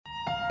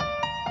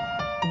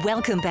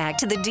Welcome back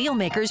to the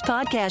Dealmakers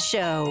Podcast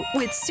Show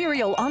with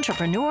serial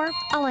entrepreneur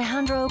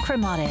Alejandro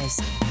Cremades,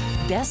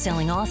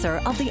 best-selling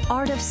author of The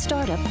Art of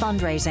Startup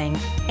Fundraising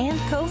and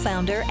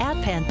co-founder at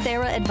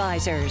Panthera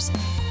Advisors.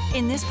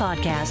 In this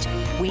podcast,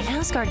 we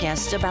ask our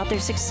guests about their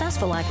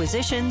successful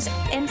acquisitions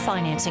and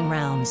financing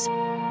rounds.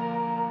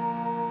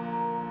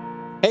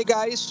 Hey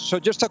guys, so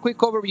just a quick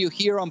overview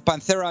here on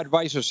Panthera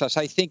Advisors, as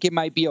I think it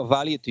might be of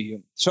value to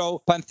you.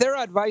 So Panthera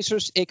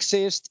Advisors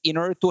exists in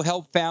order to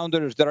help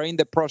founders that are in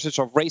the process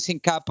of raising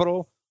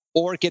capital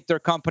or get their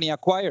company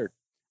acquired.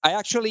 I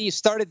actually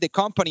started the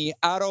company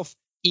out of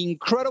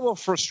incredible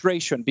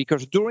frustration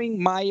because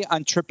during my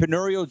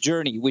entrepreneurial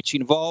journey, which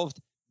involved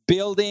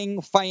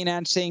building,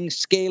 financing,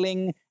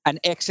 scaling, and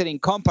exiting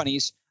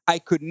companies, I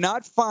could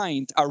not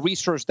find a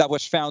resource that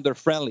was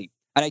founder-friendly.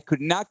 And I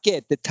could not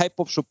get the type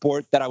of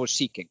support that I was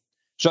seeking.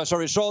 So as a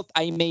result,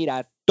 I made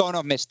a ton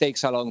of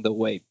mistakes along the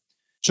way.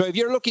 So if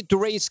you're looking to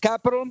raise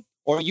capital,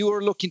 or you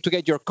are looking to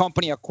get your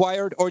company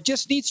acquired, or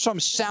just need some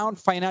sound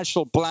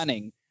financial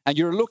planning, and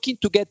you're looking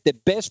to get the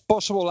best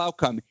possible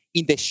outcome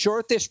in the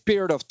shortest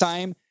period of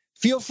time,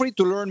 feel free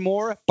to learn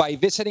more by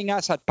visiting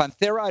us at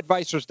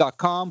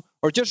pantheraadvisors.com,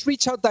 or just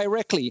reach out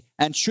directly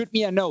and shoot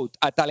me a note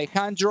at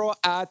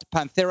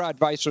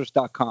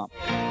alejandro@pantheraadvisors.com.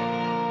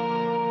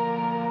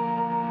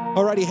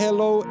 Alrighty,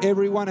 hello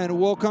everyone, and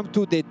welcome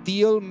to the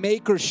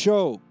Dealmaker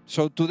Show.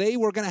 So today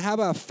we're going to have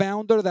a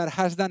founder that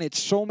has done it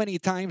so many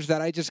times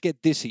that I just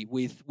get dizzy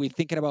with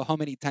thinking about how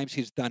many times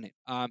he's done it.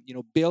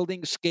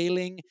 Building,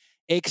 scaling,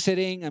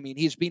 exiting. I mean,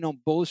 he's been on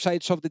both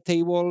sides of the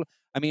table.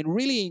 I mean,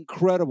 really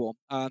incredible,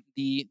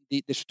 the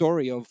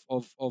story of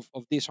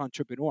this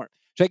entrepreneur.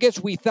 So I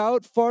guess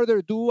without further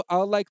ado,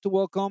 I'd like to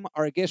welcome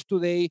our guest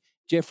today,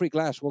 Jeffrey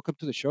Glass. Welcome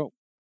to the show.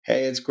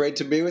 Hey, it's great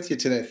to be with you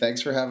today.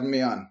 Thanks for having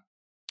me on.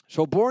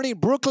 So born in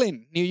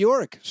Brooklyn, New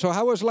York. So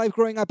how was life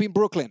growing up in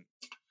Brooklyn?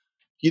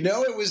 You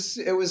know, it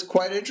was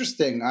quite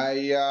interesting.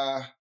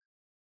 I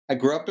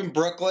grew up in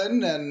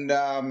Brooklyn and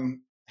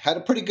had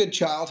a pretty good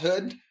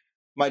childhood.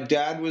 My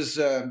dad was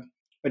a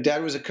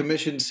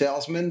commissioned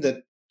salesman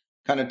that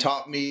kind of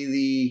taught me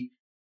the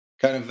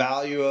kind of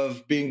value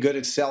of being good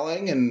at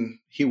selling. And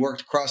he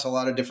worked across a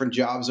lot of different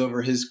jobs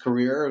over his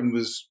career and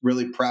was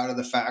really proud of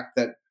the fact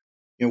that,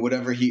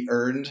 whatever he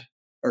earned,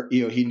 or,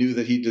 he knew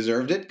that he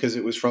deserved it because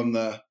it was from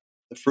the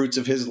fruits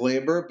of his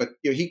labor. But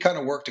he kind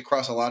of worked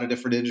across a lot of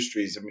different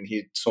industries. I mean,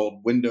 he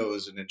sold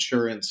windows and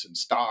insurance and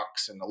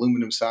stocks and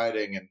aluminum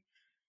siding, and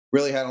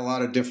really had a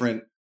lot of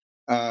different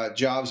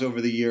jobs over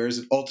the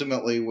years.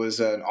 Ultimately was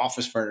an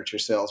office furniture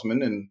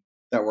salesman, and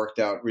that worked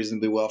out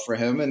reasonably well for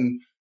him.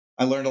 And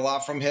I learned a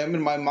lot from him.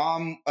 And my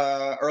mom,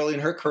 early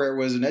in her career,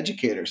 was an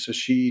educator. So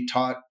she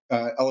taught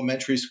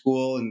elementary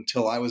school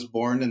until I was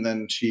born. And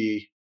then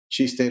she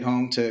stayed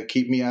home to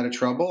keep me out of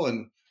trouble.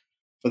 And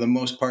for the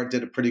most part,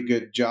 did a pretty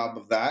good job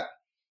of that.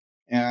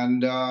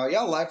 And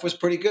life was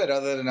pretty good.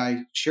 Other than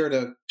I shared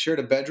a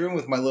bedroom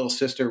with my little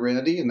sister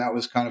Randy, and that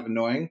was kind of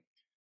annoying.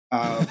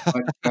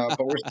 But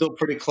we're still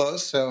pretty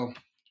close. So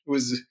it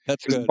was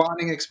a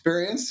bonding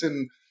experience.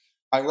 And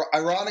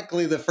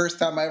ironically, the first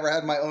time I ever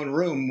had my own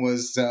room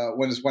was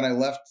when I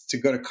left to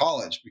go to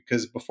college.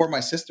 Because before my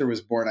sister was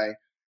born,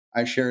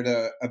 I shared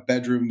a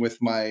bedroom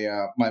with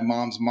my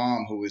mom's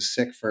mom, who was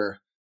sick for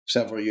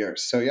several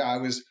years. So yeah,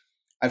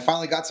 I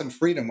finally got some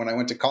freedom when I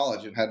went to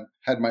college and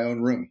had my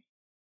own room.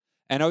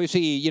 And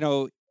obviously,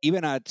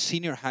 even at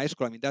senior high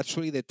school, I mean, that's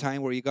really the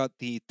time where you got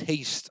the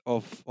taste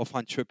of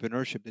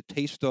entrepreneurship, the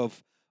taste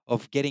of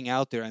getting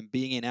out there and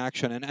being in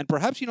action. And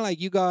perhaps,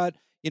 you got,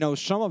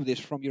 some of this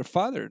from your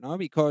father, no?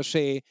 Because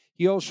he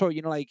also,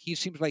 he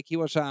seems like he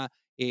was a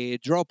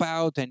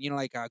dropout and,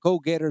 like a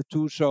go-getter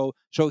too. So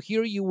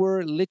here you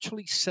were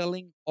literally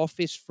selling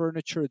office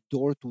furniture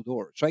door to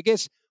door. So I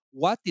guess,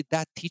 what did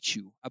that teach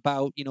you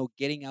about,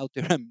 getting out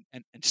there and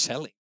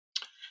selling?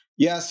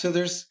 Yeah, so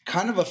there's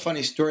kind of a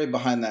funny story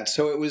behind that.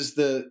 So it was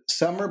the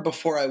summer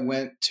before I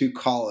went to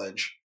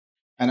college,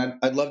 and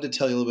I'd love to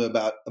tell you a little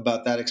bit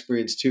about that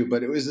experience too.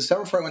 But it was the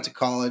summer before I went to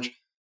college.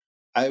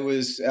 I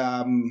was,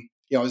 I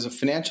was a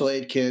financial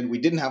aid kid. We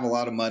didn't have a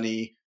lot of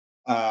money,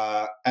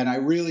 and I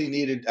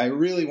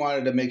really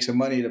wanted to make some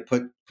money to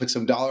put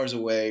some dollars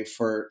away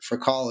for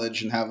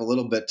college and have a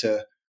little bit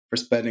for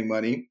spending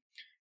money.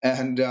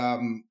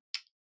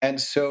 And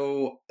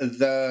so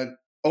the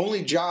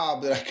only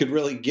job that I could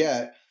really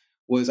get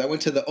was I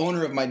went to the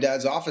owner of my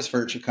dad's office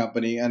furniture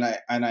company, and I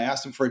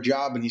asked him for a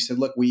job, and he said,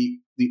 "Look,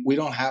 we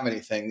don't have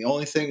anything. The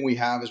only thing we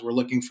have is we're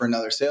looking for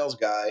another sales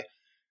guy."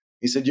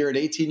 He said, "You're an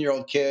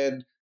 18-year-old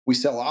kid. We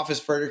sell office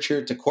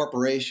furniture to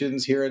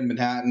corporations here in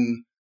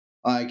Manhattan.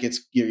 Like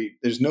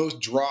there's no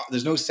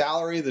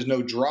salary, there's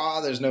no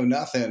draw, there's no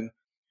nothing.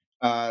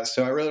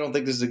 So I really don't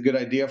think this is a good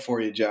idea for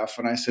you, Jeff."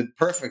 And I said,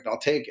 "Perfect, I'll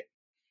take it."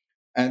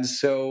 And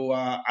so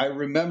I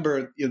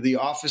remember the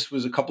office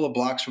was a couple of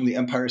blocks from the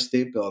Empire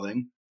State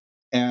Building.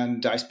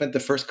 And I spent the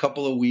first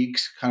couple of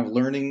weeks kind of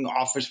learning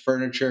office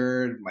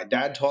furniture. My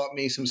dad taught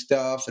me some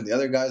stuff, and the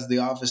other guys in the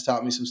office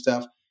taught me some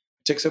stuff.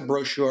 Took some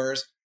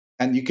brochures,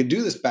 and you could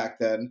do this back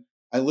then.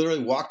 I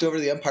literally walked over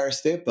to the Empire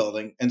State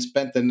Building and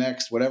spent the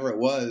next, whatever it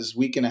was,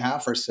 week and a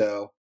half or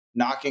so,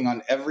 knocking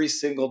on every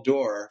single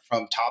door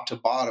from top to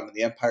bottom in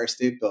the Empire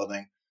State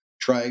Building,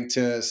 trying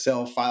to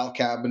sell file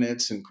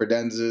cabinets and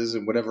credenzas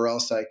and whatever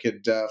else I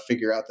could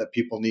figure out that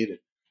people needed.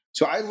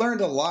 So I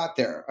learned a lot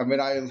there. I mean,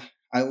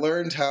 I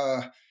learned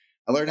how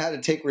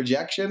to take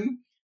rejection.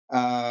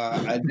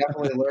 I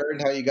definitely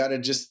learned how you got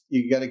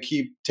to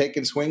keep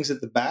taking swings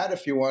at the bat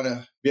if you want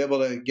to be able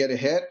to get a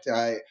hit.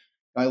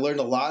 I learned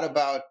a lot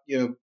about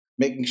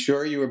making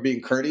sure you were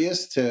being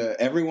courteous to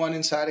everyone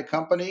inside a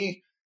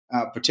company,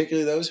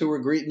 particularly those who were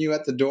greeting you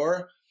at the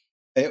door.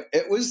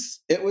 It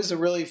was a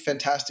really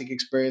fantastic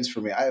experience for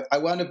me. I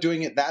wound up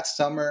doing it that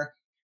summer.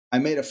 I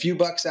made a few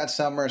bucks that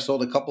summer,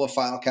 sold a couple of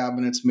file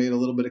cabinets, made a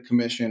little bit of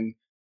commission,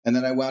 and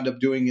then I wound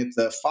up doing it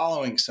the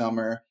following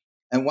summer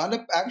and wound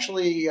up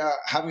actually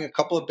having a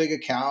couple of big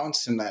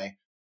accounts. And I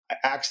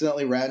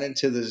accidentally ran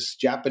into this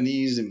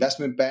Japanese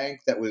investment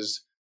bank that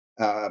was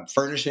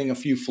furnishing a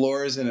few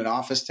floors in an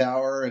office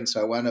tower. And so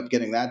I wound up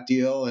getting that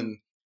deal. And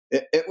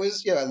it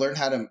was, I learned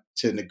how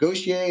to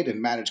negotiate and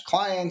manage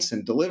clients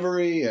and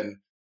delivery and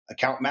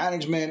account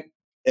management.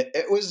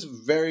 It was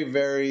very,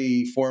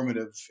 very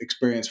formative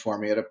experience for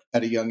me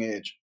at a young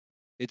age.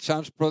 It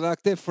sounds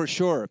productive for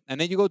sure.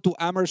 And then you go to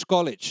Amherst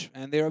College,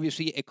 and they're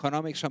obviously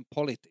economics and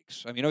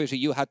politics. I mean, obviously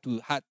you had to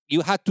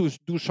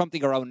do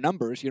something around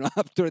numbers,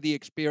 after the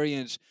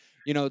experience,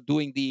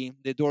 doing the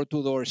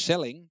door-to-door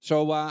selling.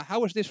 So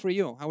how was this for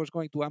you? How was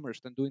going to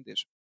Amherst and doing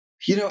this?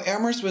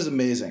 Amherst was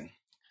amazing.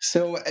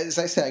 So as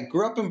I said, I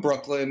grew up in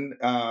Brooklyn.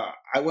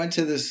 I went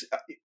to this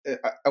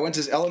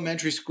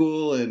elementary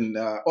school, and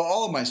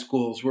all of my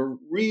schools were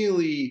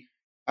really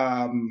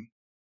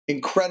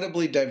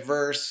incredibly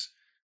diverse.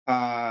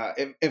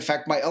 In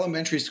fact, my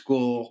elementary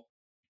school,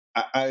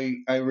 I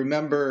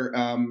remember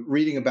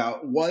reading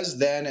about, was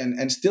then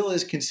and still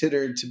is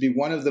considered to be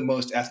one of the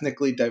most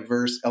ethnically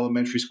diverse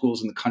elementary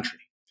schools in the country.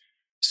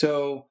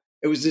 So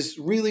it was this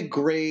really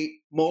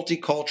great,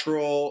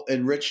 multicultural,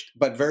 enriched,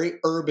 but very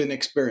urban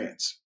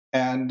experience.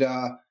 And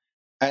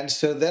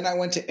so then I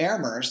went to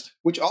Amherst,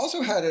 which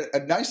also had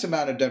a nice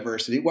amount of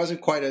diversity. It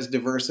wasn't quite as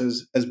diverse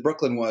as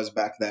Brooklyn was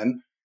back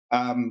then.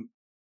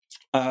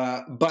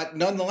 But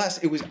nonetheless,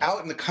 it was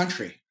out in the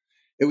country.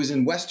 It was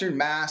in Western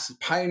Mass,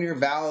 Pioneer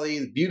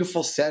Valley,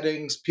 beautiful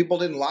settings. People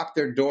didn't lock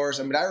their doors.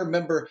 I mean, I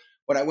remember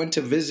when I went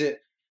to visit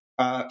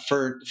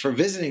for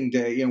visiting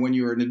day, when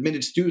you were an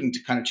admitted student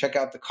to kind of check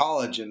out the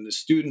college, and the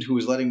student who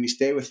was letting me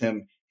stay with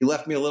him, he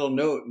left me a little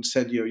note and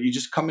said, you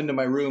just come into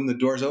my room, the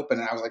door's open.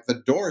 And I was like,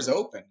 the door's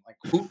open? Like,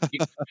 who?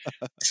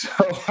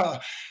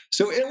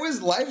 So it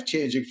was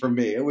life-changing for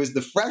me. It was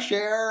the fresh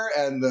air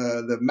and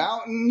the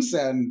mountains,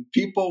 and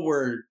people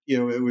were,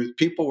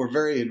 people were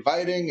very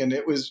inviting, and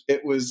it was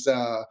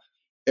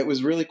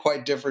really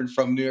quite different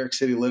from New York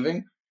City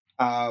living.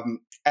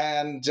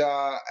 And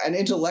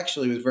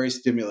intellectually it was very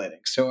stimulating.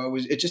 So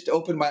it just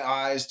opened my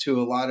eyes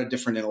to a lot of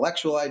different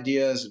intellectual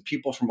ideas and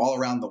people from all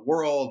around the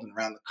world and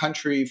around the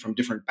country from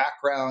different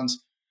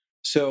backgrounds.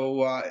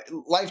 So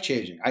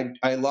life-changing.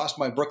 I lost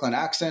my Brooklyn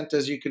accent,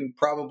 as you can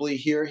probably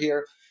hear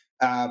here.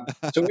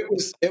 So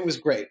it was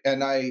great.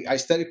 And I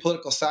studied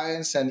political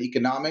science and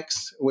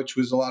economics, which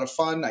was a lot of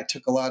fun. I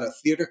took a lot of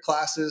theater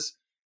classes.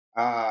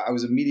 I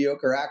was a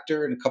mediocre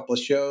actor in a couple of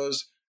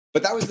shows.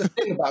 But that was the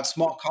thing about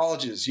small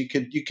colleges. You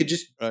could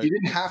just right. You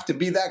didn't have to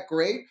be that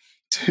great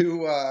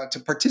to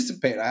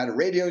participate. I had a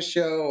radio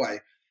show.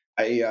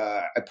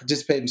 I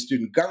participated in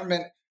student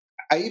government.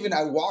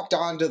 I walked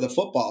onto the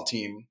football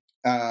team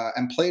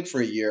and played for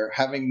a year,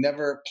 having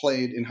never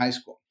played in high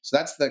school. So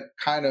that's the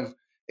kind of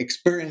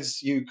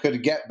experience you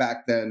could get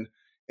back then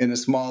in a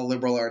small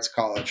liberal arts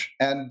college.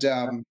 And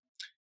then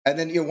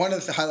one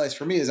of the highlights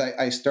for me is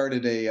I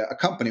started a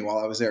company while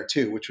I was there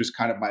too, which was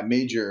kind of my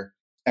major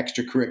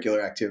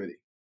extracurricular activity.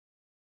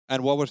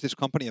 And what was this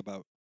company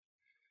about?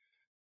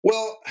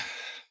 Well,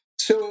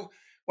 so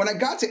when I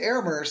got to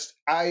Amherst,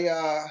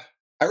 I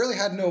really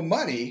had no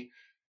money,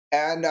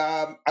 and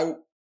I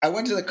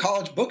went to the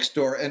college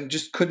bookstore and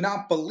just could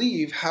not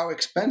believe how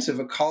expensive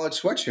a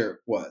college sweatshirt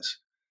was.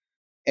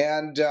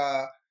 And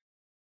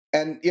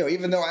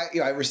even though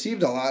I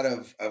received a lot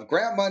of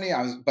grant money,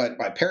 but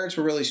my parents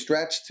were really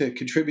stretched to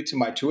contribute to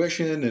my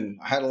tuition, and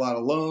I had a lot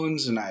of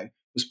loans, and I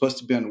was supposed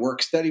to be on a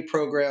work-study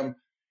program.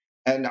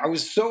 And I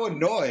was so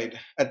annoyed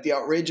at the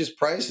outrageous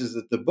prices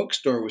that the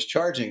bookstore was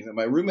charging that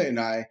my roommate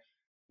and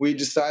we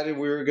decided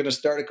we were going to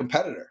start a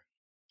competitor.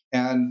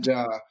 And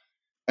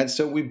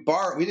so we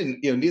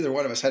didn't, neither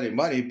one of us had any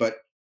money, but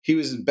he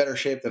was in better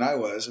shape than I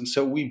was. And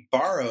so we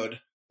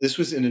borrowed, this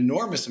was an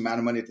enormous amount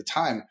of money at the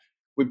time.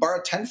 We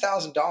borrowed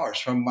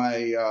 $10,000 from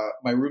my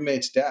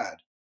roommate's dad,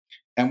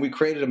 and we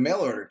created a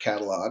mail order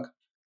catalog.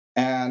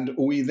 And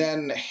we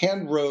then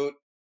hand wrote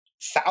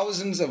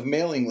thousands of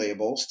mailing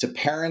labels to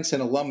parents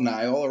and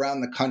alumni all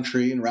around the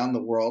country and around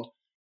the world.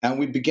 And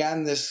we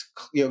began this,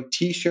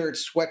 T-shirt,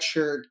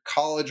 sweatshirt,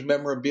 college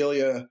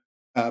memorabilia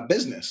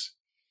business.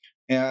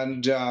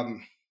 And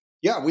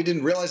we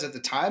didn't realize at the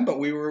time, but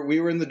we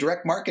were in the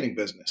direct marketing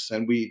business,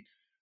 and we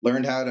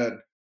learned how to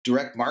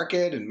direct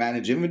market and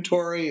manage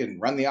inventory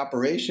and run the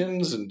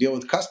operations and deal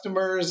with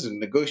customers and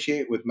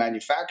negotiate with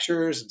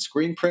manufacturers and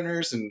screen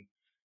printers and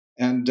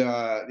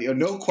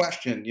no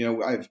question,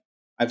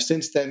 I've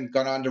since then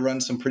gone on to run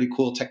some pretty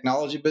cool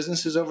technology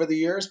businesses over the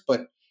years,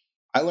 but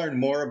I learned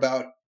more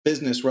about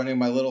business running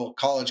my little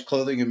college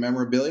clothing and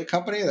memorabilia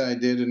company than I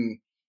did in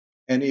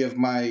any of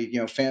my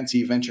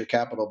fancy venture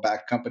capital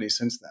backed companies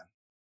since then.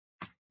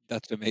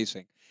 That's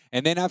amazing.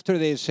 And then after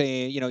this,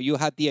 you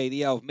had the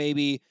idea of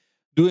maybe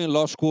doing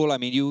law school. I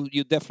mean,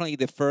 you definitely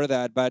defer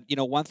that. But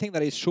one thing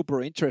that is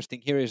super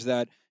interesting here is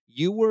that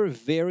you were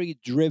very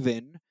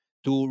driven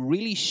to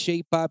really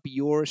shape up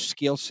your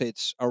skill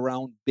sets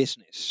around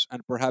business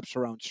and perhaps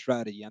around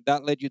strategy, and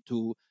that led you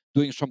to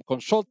doing some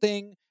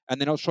consulting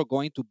and then also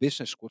going to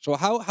business school. So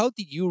how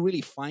did you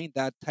really find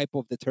that type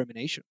of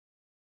determination?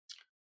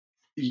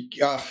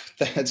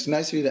 That's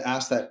nice of you to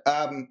ask that.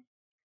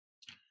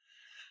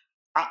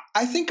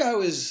 I think I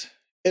was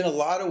in a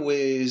lot of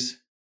ways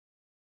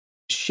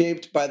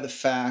shaped by the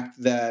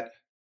fact that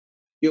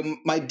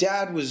my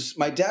dad was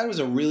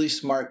a really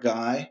smart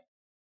guy,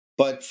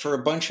 but for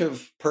a bunch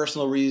of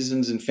personal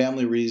reasons and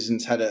family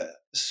reasons had a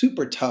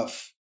super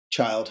tough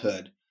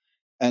childhood.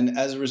 And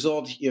as a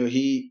result,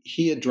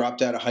 he had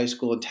dropped out of high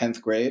school in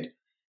 10th grade,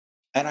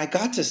 and I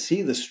got to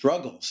see the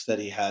struggles that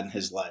he had in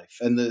his life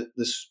and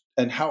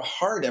and how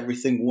hard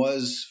everything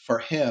was for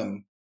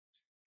him.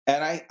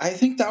 And I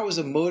think that was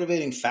a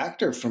motivating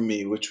factor for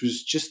me, which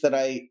was just that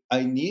I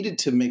needed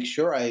to make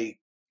sure I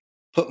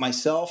put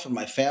myself and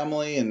my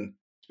family and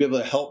to be able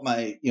to help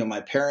my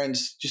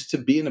parents just to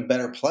be in a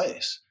better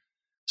place.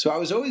 So I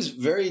was always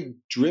very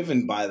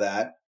driven by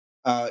that.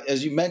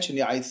 As you mentioned,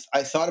 yeah,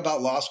 I thought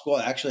about law school.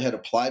 I actually had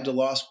applied to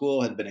law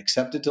school, had been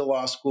accepted to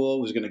law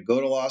school, was going to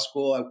go to law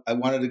school. I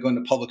wanted to go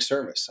into public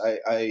service.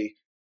 I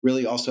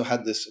really also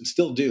had this, and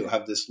still do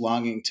have this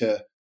longing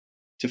to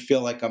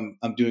feel like I'm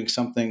doing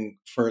something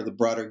for the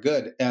broader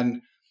good.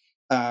 And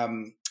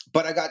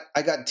but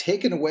I got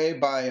taken away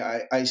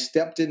by I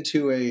stepped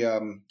into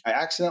I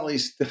accidentally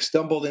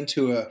stumbled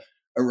into a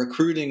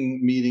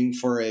recruiting meeting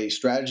for a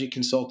strategy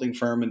consulting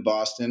firm in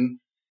Boston,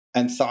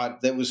 and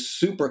thought that was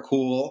super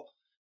cool,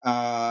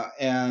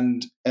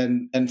 and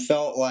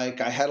felt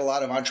like I had a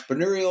lot of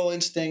entrepreneurial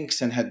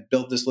instincts and had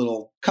built this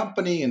little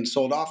company and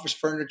sold office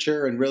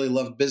furniture and really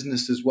loved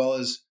business as well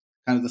as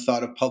kind of the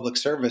thought of public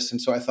service.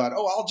 And so I thought,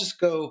 oh, I'll just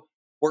go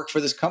work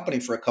for this company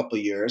for a couple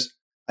of years.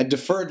 I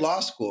deferred law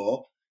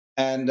school,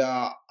 and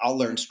I'll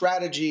learn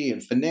strategy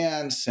and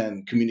finance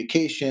and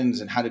communications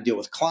and how to deal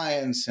with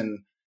clients and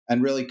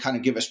really kind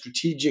of give a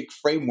strategic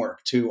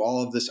framework to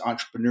all of this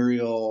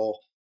entrepreneurial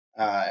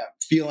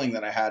feeling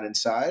that I had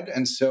inside.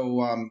 And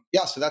so,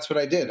 so that's what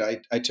I did.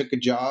 I took a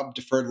job,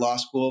 deferred law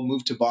school,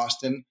 moved to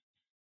Boston,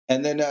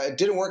 and then it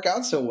didn't work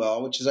out so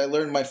well, which is I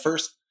learned my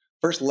first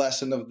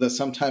lesson of the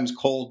sometimes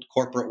cold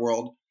corporate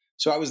world.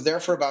 So I was there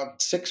for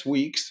about 6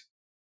 weeks,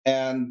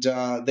 and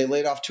they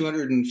laid off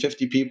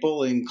 250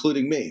 people,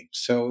 including me.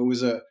 So it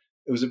was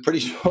a pretty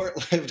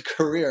short-lived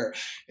career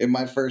in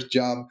my first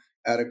job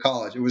out of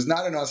college. It was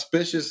not an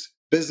auspicious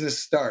business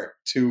start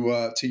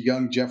to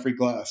young Jeffrey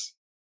Glass.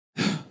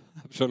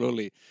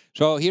 Absolutely.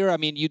 So here, I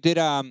mean, you did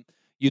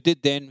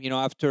then,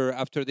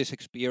 after this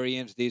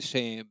experience, this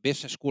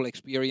business school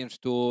experience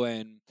too,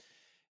 and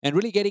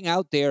really getting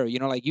out there,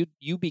 like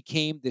you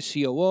became the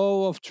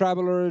COO of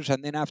Travelers,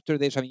 and then after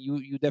this, I mean,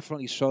 you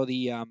definitely saw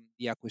the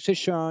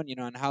acquisition,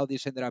 and how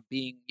this ended up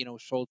being,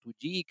 sold to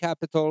GE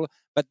Capital,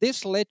 but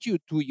this led you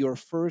to your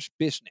first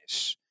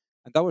business,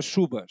 and that was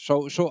Suba.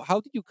 So how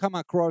did you come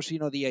across,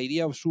 the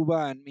idea of Suba?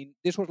 I mean,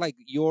 this was like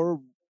your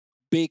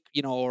big,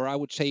 or I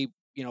would say,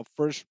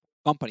 first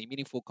company,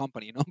 meaningful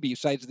company,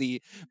 besides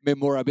the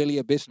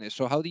memorabilia business.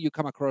 So how did you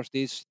come across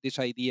this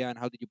idea, and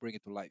how did you bring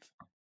it to life?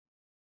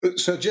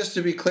 So just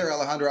to be clear,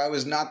 Alejandro, I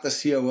was not the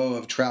COO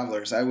of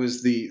Travelers. I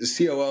was the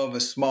COO of a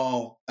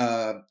small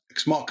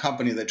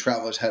company that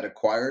Travelers had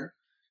acquired.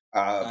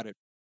 Got it.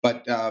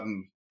 But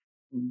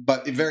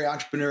very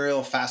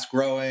entrepreneurial, fast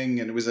growing,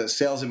 and it was a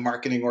sales and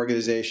marketing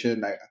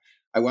organization.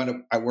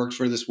 I worked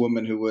for this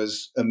woman who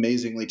was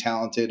amazingly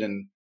talented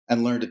and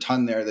learned a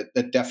ton there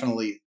that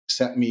definitely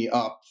set me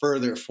up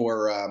further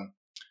for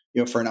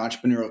for an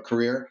entrepreneurial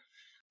career.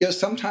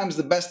 Sometimes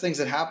the best things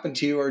that happen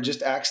to you are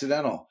just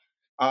accidental.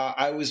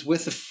 I was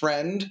with a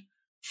friend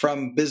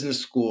from business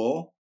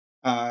school.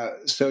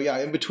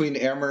 In between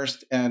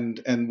Amherst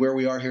and where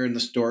we are here in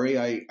the story,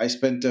 I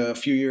spent a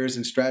few years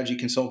in strategy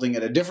consulting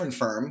at a different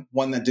firm,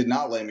 one that did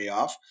not lay me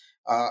off,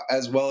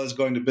 as well as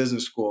going to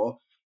business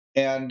school.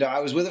 And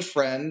I was with a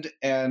friend,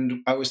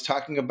 and I was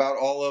talking about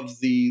all of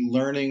the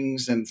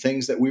learnings and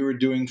things that we were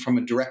doing from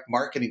a direct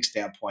marketing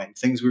standpoint,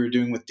 things we were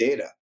doing with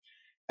data.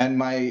 And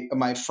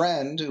my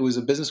friend, who was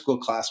a business school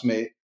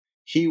classmate,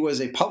 he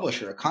was a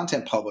publisher, a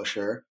content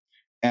publisher,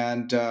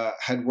 and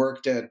had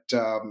worked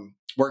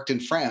in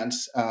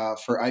France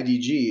for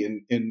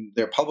IDG in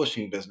their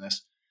publishing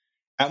business.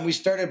 And we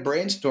started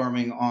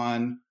brainstorming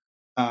on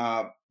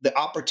the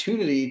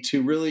opportunity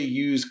to really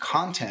use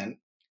content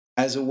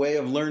as a way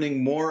of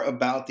learning more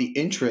about the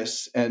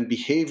interests and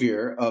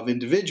behavior of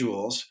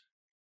individuals,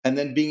 and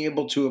then being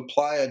able to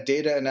apply a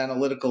data and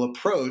analytical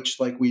approach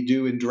like we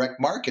do in direct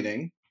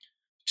marketing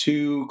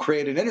to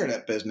create an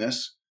internet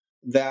business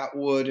that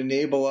would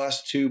enable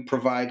us to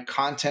provide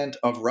content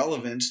of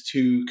relevance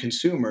to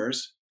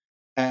consumers.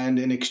 And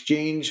in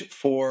exchange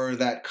for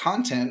that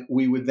content,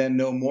 we would then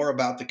know more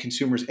about the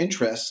consumer's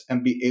interests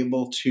and be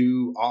able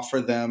to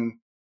offer them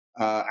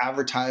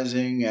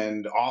advertising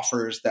and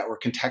offers that were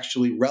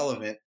contextually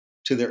relevant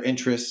to their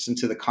interests and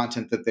to the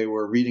content that they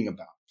were reading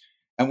about.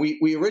 And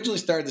we originally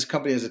started this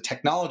company as a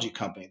technology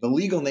company. The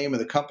legal name of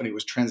the company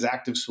was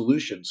Transactive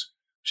Solutions,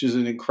 which is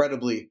an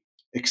incredibly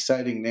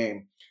exciting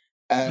name.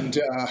 And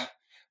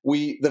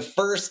the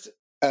first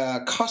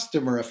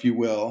customer, if you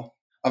will,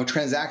 of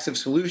Transactive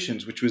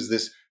Solutions, which was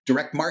this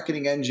direct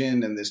marketing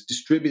engine and this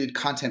distributed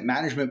content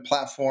management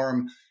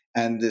platform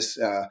and this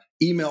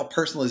email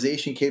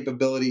personalization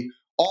capability,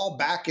 all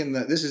back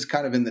this is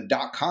kind of in the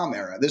 .com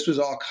era. This was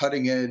all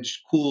cutting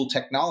edge, cool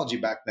technology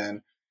back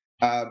then.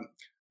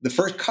 The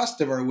first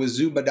customer was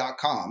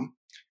Zuba.com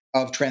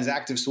of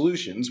Transactive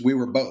Solutions. We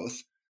were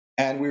both.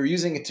 And we were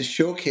using it to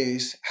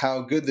showcase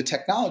how good the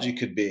technology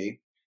could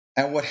be.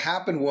 And what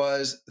happened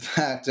was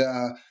that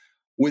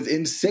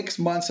within 6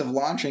 months of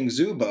launching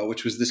Zuba,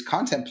 which was this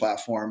content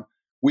platform,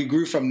 we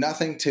grew from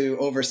nothing to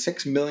over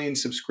 6 million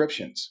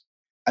subscriptions.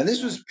 And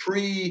this was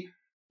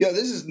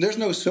there's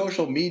no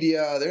social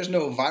media, there's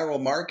no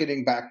viral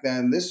marketing back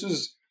then. This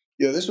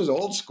was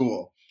old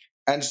school.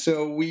 And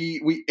so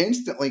we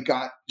instantly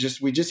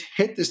we just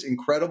hit this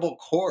incredible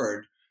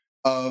chord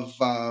of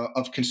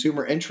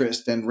consumer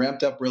interest and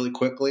ramped up really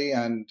quickly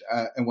and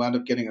wound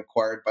up getting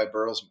acquired by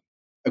Bertelsmann.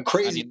 A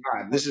crazy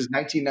time. This is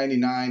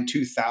 1999,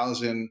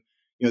 2000.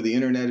 The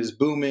internet is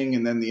booming,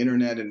 and then the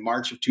internet in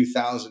March of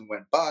 2000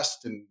 went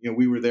bust, and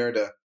we were there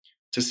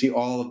to see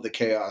all of the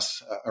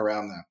chaos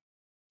around that.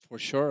 For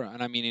sure.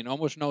 And in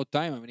almost no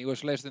time. It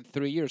was less than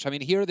 3 years.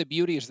 Here the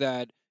beauty is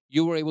that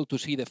you were able to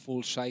see the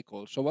full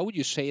cycle. So what would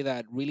you say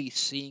that really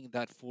seeing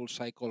that full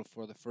cycle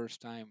for the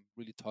first time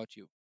really taught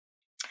you?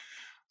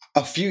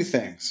 A few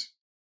things.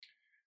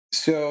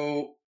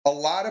 So a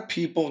lot of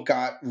people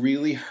got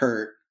really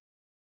hurt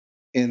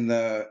in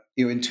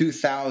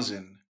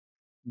 2000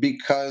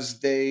 because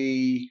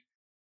they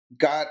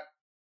got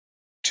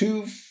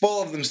too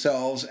full of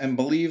themselves and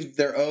believed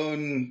their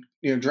own,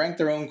 drank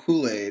their own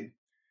Kool-Aid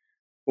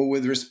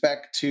with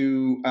respect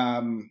to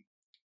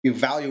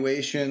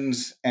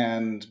evaluations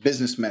and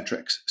business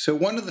metrics. So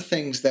one of the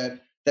things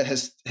that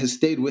has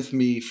stayed with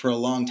me for a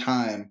long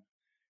time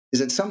is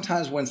that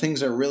sometimes when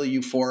things are really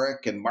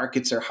euphoric and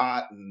markets are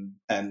hot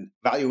and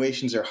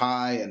valuations are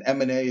high and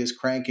M&A is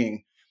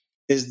cranking,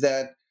 is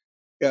that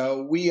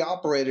we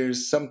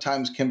operators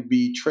sometimes can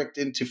be tricked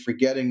into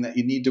forgetting that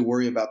you need to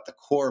worry about the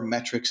core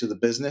metrics of the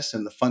business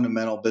and the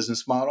fundamental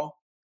business model.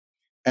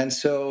 And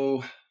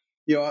so,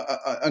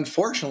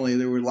 unfortunately,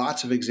 there were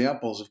lots of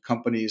examples of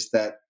companies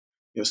that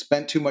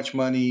spent too much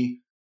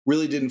money,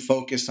 really didn't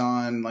focus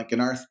on, like in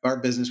our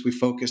business, we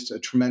focused a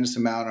tremendous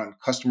amount on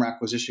customer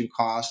acquisition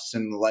costs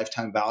and the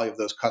lifetime value of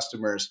those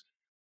customers.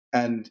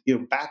 And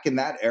back in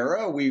that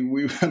era,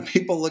 we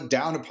people looked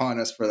down upon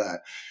us for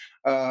that.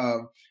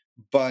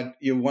 But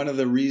one of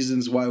the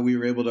reasons why we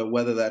were able to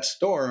weather that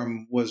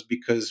storm was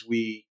because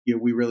we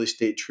really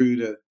stayed true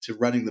to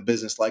running the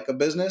business like a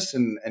business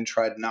and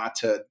tried not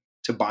to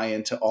buy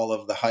into all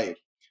of the hype.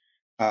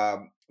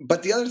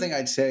 But the other thing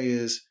I'd say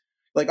is,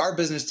 like, our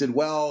business did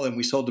well and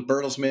we sold to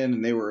Bertelsmann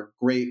and they were a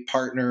great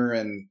partner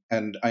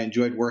and I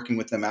enjoyed working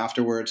with them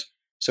afterwards.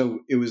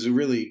 So it was a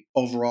really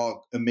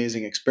overall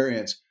amazing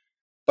experience.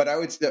 But I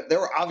would say there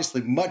were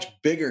obviously much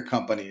bigger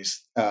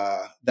companies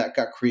that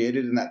got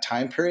created in that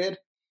time period.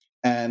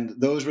 And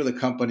those were the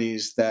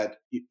companies that,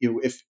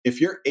 if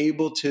you're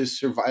able to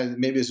survive,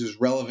 maybe this is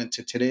relevant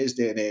to today's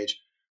day and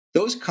age,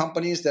 those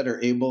companies that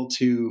are able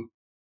to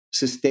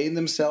sustain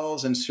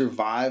themselves and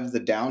survive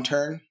the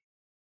downturn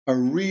are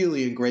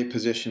really in great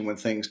position when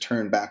things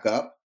turn back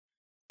up.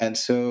 And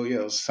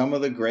so, some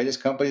of the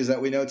greatest companies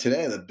that we know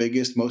today, the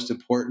biggest, most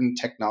important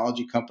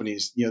technology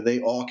companies,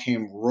 they all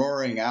came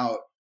roaring out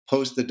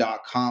post the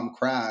 .com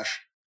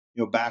crash,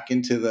 back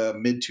into the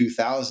mid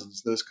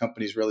 2000s. Those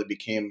companies really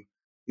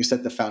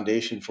set the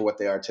foundation for what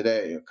they are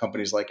today.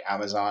 Companies like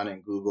Amazon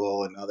and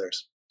Google and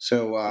others.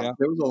 So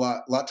there was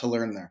a lot to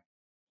learn there.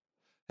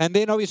 And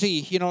then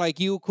obviously, like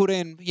you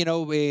couldn't,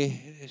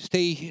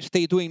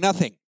 stay doing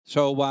nothing.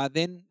 So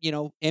then,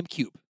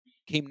 M-Cube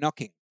came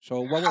knocking.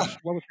 So what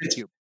was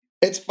M-Cube?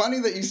 It's funny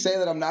that you say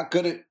that I'm not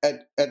good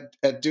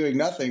at doing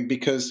nothing,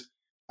 because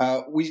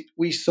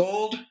we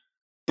sold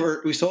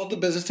the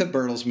business to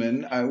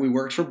Bertelsmann. We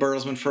worked for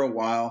Bertelsmann for a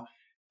while.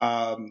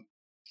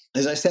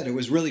 As I said, it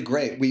was really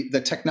great.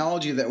 The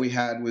technology that we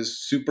had was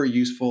super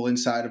useful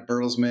inside of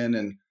Bertelsmann,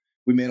 and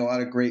we made a lot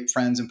of great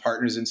friends and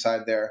partners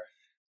inside there.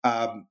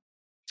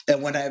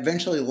 And when I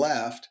eventually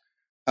left,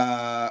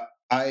 I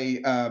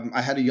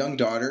had a young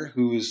daughter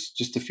who was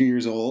just a few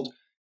years old,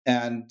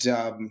 and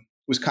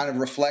was kind of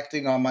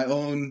reflecting on my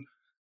own,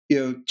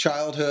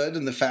 childhood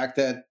and the fact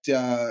that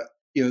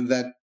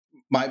that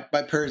my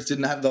parents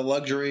didn't have the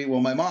luxury.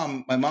 Well, my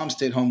mom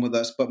stayed home with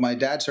us, but my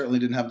dad certainly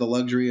didn't have the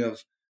luxury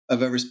of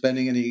ever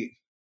spending any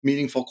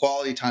meaningful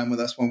quality time with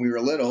us when we were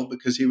little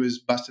because he was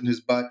busting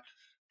his butt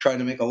trying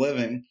to make a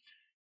living.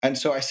 And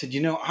so I said,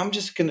 I'm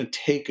just going to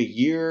take a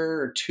year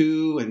or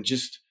two and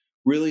just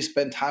really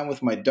spend time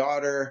with my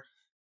daughter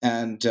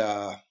and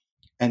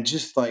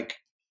just like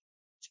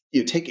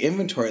take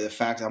inventory of the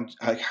fact I'm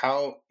like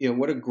how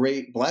what a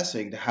great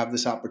blessing to have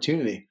this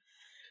opportunity.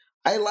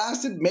 I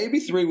lasted maybe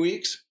 3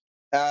 weeks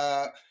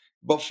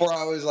before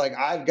I was like,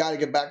 I've got to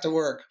get back to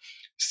work.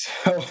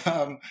 So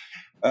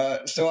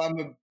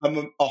I'm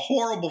a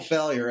horrible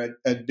failure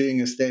at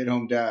being a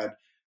stay-at-home dad.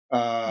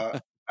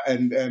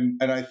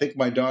 And I think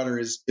my daughter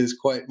is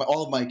quite,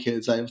 all of my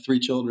kids, I have 3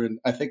 children.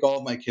 I think all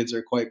of my kids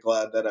are quite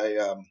glad that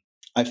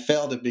I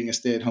failed at being a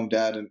stay-at-home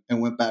dad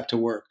and went back to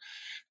work.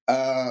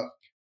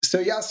 So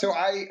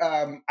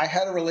I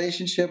had a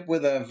relationship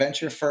with a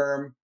venture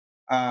firm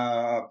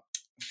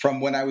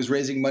from when I was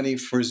raising money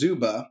for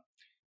Zuba,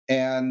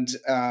 and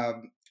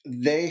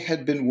they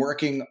had been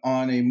working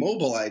on a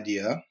mobile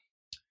idea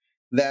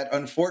that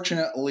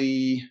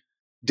unfortunately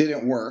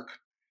didn't work.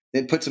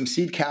 They put some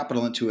seed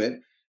capital into it,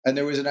 and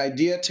there was an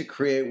idea to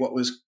create what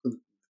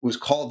was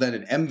called then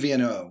an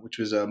MVNO, which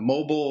was a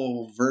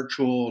mobile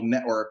virtual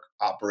network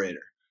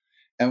operator.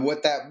 And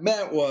what that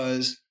meant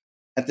was,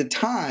 at the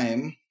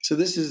time, so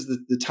this is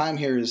the time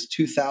here is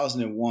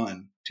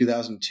 2001,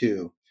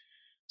 2002.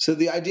 So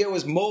the idea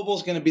was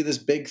mobile's going to be this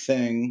big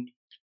thing.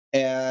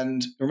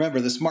 And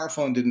remember, the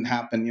smartphone didn't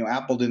happen.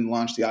 Apple didn't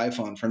launch the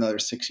iPhone for another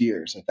 6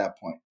 years at that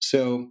point.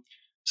 So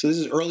this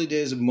is early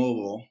days of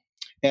mobile.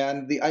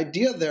 And the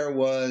idea there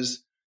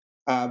was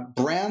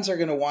brands are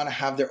going to want to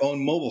have their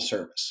own mobile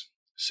service.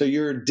 So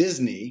you're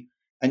Disney,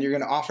 and you're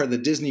going to offer the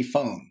Disney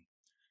phone.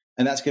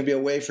 And that's going to be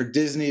a way for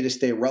Disney to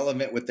stay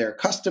relevant with their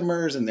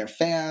customers and their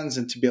fans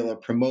and to be able to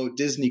promote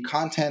Disney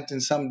content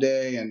in some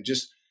day. And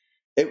just,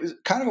 it was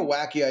kind of a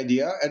wacky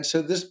idea. And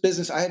so this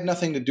business, I had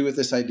nothing to do with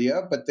this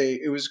idea, but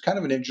it was kind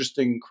of an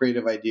interesting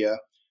creative idea,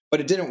 but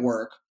it didn't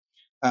work.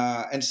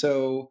 And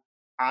so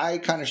I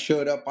kind of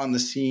showed up on the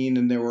scene,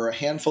 and there were a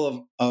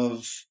handful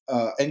of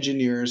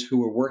engineers who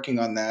were working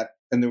on that.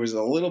 And there was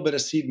a little bit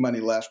of seed money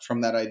left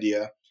from that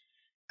idea.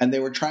 And they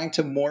were trying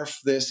to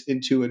morph this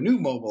into a new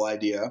mobile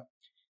idea.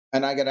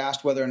 And I got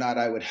asked whether or not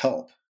I would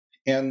help.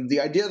 And the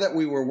idea that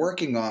we were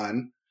working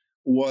on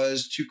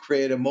was to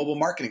create a mobile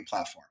marketing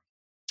platform.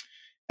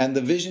 And the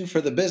vision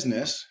for the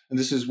business, and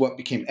this is what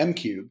became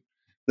MCube,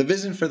 the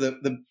vision for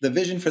the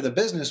vision for the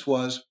business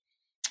was,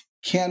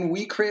 can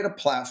we create a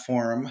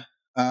platform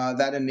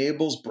that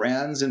enables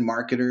brands and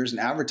marketers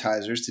and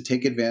advertisers to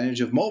take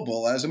advantage of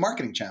mobile as a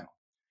marketing channel,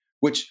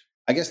 which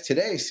I guess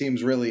today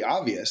seems really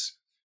obvious.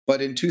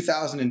 But in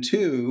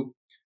 2002,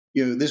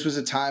 this was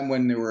a time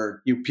when there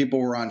were people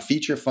were on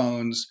feature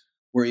phones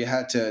where you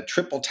had to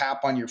triple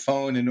tap on your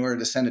phone in order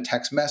to send a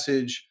text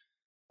message.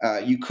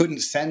 You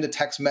couldn't send a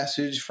text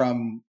message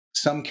from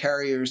some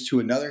carriers to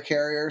another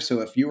carrier.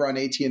 So if you were on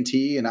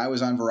AT&T and I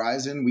was on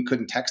Verizon, we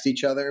couldn't text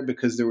each other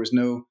because there was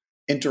no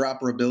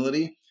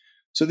interoperability.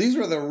 So these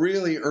were the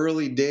really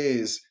early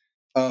days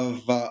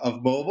of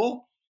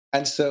mobile.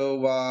 And so,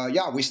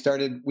 we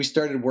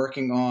started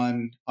working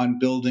on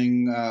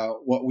building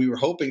what we were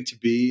hoping to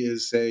be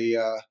is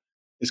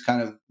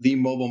kind of the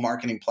mobile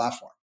marketing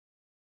platform.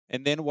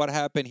 And then what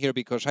happened here?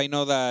 Because I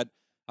know that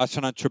as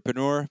an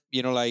entrepreneur,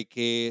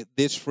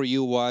 this for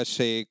you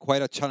was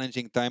quite a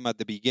challenging time at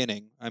the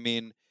beginning. I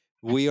mean,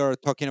 we are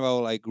talking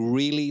about like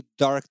really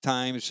dark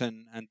times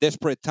and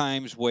desperate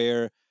times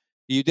where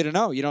you didn't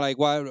know,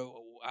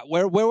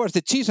 where was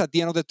the cheese at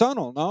the end of the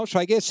tunnel? No, so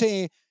I guess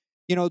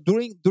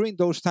during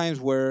those times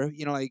where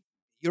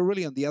you're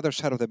really on the other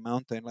side of the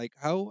mountain, like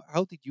how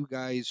did you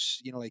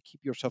guys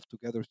keep yourself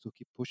together to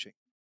keep pushing?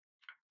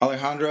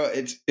 Alejandro,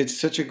 it's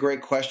such a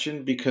great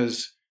question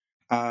because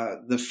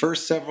the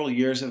first several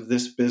years of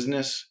this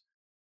business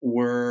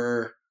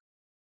were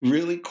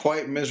really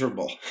quite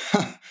miserable.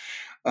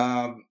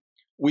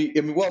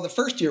 The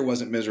first year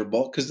wasn't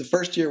miserable because the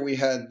first year we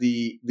had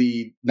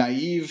the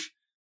naive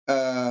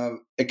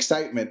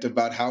excitement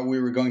about how we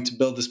were going to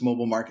build this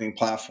mobile marketing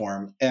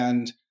platform.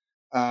 And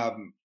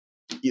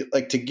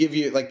to give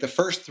you the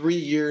first 3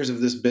 years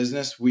of this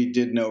business, we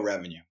did no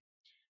revenue.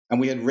 And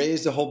we had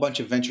raised a whole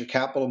bunch of venture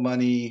capital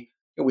money.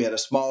 We had a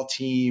small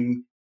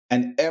team,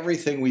 and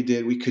everything we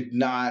did, we could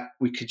not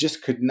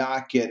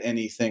get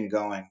anything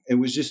going. It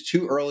was just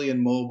too early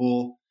in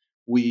mobile.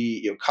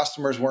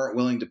 Customers weren't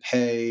willing to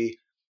pay.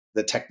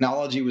 The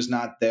technology was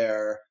not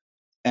there.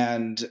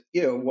 And,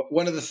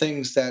 one of the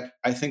things that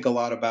I think a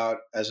lot about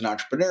as an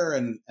entrepreneur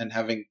and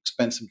having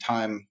spent some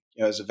time,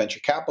 as a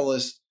venture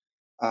capitalist,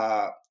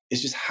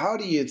 is just how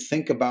do you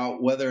think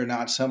about whether or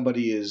not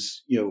somebody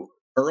is,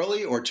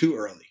 early or too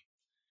early?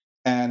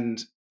 And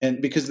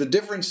because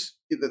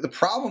the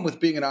problem with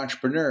being an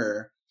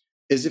entrepreneur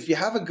is if you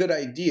have a good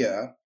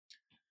idea,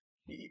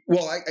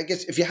 Well, I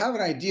guess if you have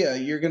an idea,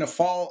 you're going to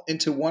fall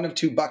into one of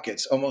two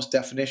buckets almost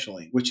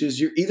definitionally, which is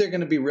you're either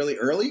going to be really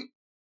early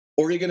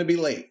or you're going to be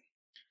late.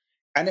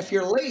 And if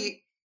you're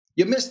late,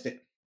 you missed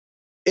it.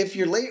 If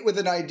you're late with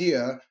an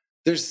idea,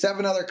 there's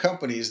 7 other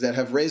companies that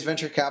have raised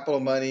venture capital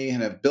money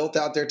and have built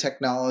out their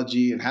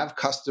technology and have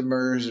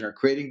customers and are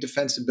creating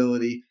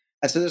defensibility.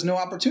 And so there's no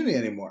opportunity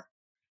anymore.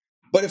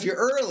 But if you're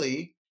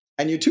early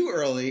and you're too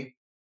early,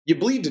 you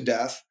bleed to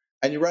death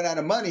and you run out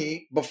of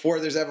money before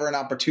there's ever an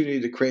opportunity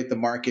to create the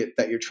market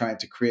that you're trying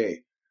to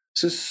create.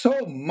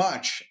 So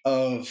much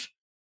of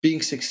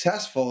being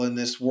successful in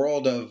this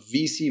world of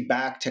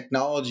VC-backed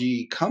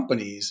technology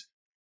companies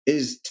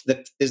is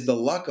the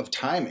luck of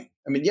timing.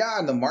 I mean, yeah,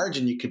 on the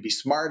margin, you could be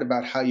smart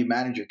about how you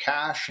manage your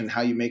cash and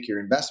how you make your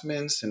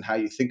investments and how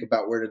you think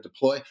about where to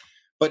deploy.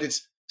 But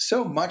it's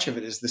so much of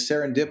it is the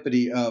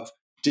serendipity of,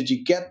 did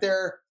you get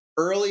there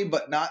early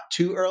but not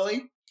too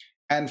early?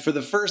 And for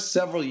the first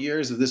several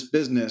years of this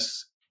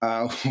business,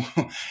 I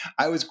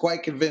was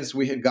quite convinced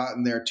we had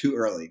gotten there too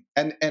early.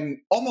 And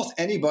almost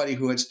anybody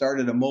who had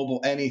started a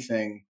mobile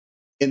anything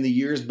in the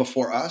years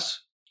before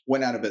us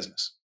went out of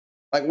business.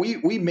 Like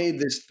we made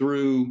this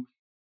through,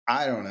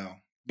 I don't know,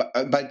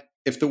 but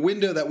if the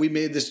window that we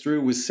made this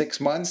through was 6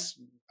 months,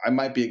 I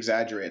might be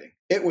exaggerating.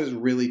 It was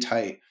really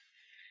tight,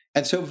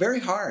 and so very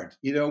hard.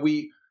 You know,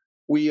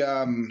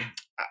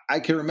 I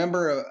can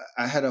remember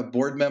I had a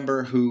board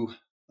member who,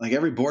 like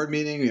every board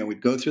meeting, you know,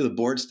 we'd go through the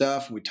board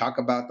stuff, we'd talk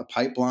about the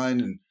pipeline,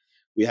 and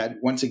we'd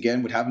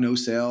have no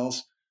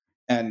sales,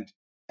 and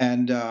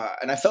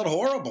I felt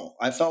horrible.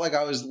 I felt like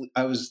I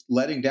was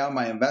letting down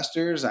my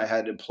investors. I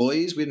had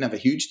employees. We didn't have a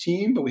huge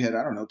team, but we had,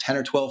 I don't know, 10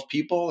 or 12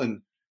 people,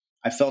 and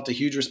I felt a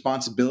huge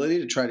responsibility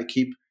to try to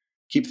keep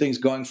things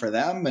going for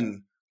them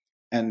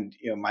and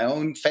you know, my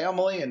own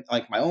family and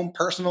like my own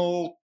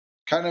personal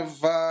kind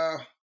of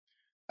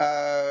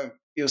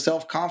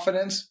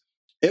self-confidence.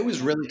 It was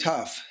really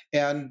tough.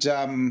 And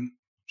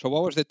So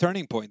what was the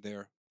turning point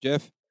there,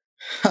 Jeff?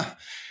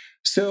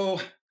 So,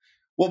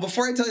 well,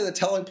 before I tell you the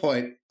telling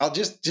point, I'll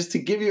just to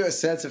give you a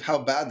sense of how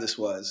bad this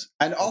was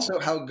and also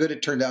how good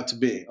it turned out to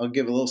be. I'll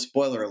give a little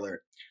spoiler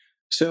alert.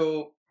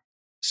 So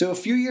a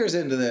few years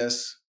into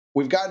this,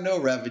 we've got no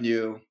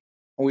revenue.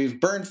 We've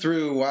burned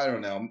through, I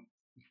don't know,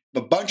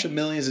 a bunch of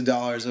millions of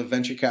dollars of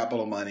venture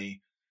capital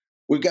money.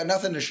 We've got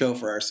nothing to show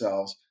for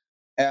ourselves.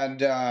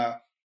 And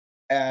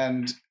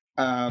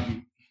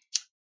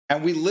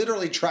we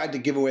literally tried to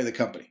give away the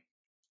company.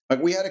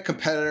 Like we had a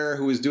competitor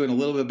who was doing a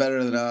little bit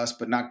better than us,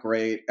 but not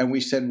great. And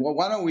we said, well,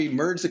 why don't we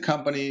merge the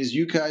companies?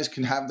 You guys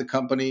can have the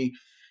company.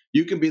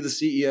 You can be the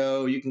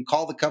CEO. You can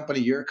call the company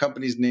your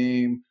company's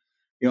name.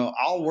 You know,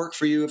 I'll work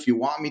for you if you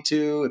want me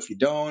to. If you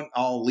don't,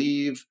 I'll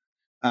leave.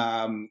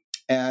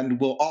 And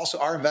we'll also,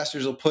 our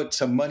investors will put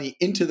some money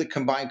into the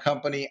combined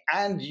company,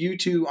 and you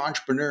two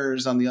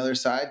entrepreneurs on the other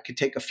side could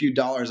take a few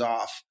dollars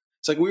off.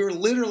 It's like we were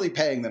literally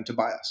paying them to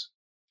buy us,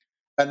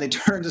 and they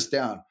turned us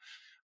down.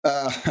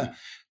 And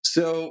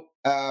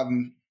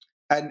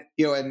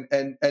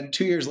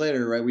 2 years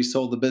later, right, we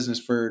sold the business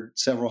for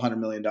several $100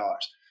 million.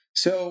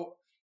 So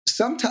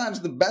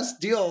sometimes the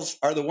best deals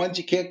are the ones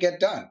you can't get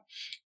done.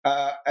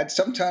 And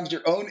sometimes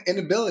your own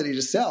inability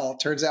to sell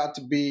turns out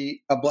to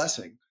be a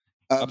blessing.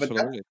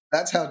 Absolutely. But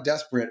that's how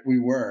desperate we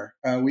were.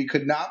 We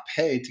could not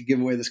pay to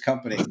give away this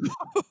company.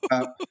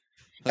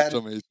 That's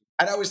amazing.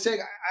 And I was saying,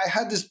 I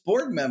had this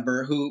board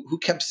member who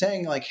kept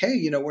saying, like, hey,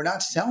 you know, we're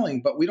not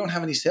selling, but we don't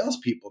have any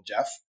salespeople,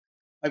 Jeff.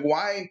 Like,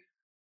 why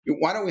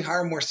don't we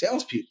hire more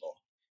salespeople?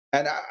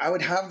 And I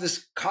would have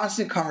this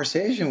constant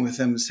conversation with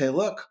him and say,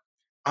 look,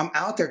 I'm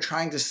out there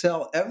trying to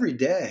sell every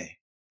day,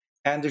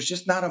 and there's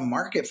just not a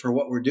market for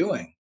what we're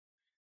doing.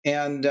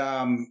 And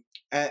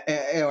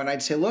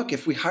I'd say, look,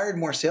 if we hired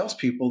more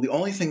salespeople, the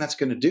only thing that's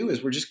going to do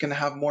is we're just going to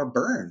have more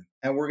burn,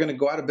 and we're going to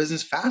go out of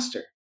business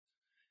faster.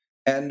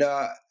 And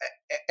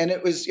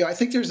it was, you know, I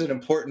think there's an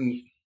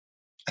important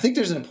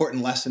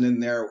lesson in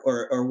there,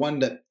 or one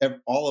that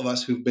all of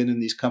us who've been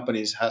in these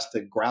companies has to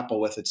grapple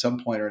with at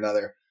some point or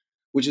another,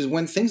 which is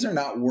when things are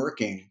not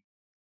working.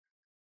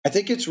 I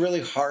think it's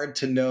really hard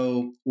to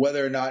know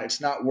whether or not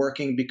it's not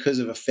working because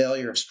of a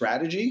failure of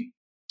strategy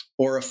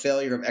or a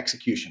failure of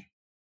execution.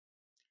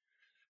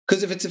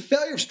 Because if it's a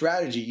failure of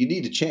strategy, you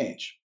need to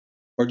change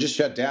or just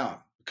shut down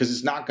because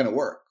it's not going to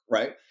work,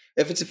 right?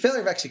 If it's a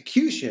failure of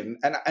execution,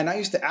 and I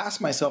used to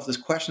ask myself this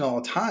question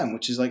all the time,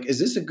 which is like, is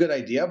this a good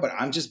idea, but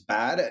I'm just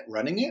bad at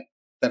running it,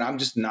 that I'm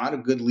just not a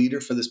good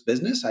leader for this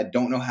business? I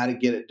don't know how to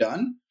get it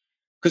done.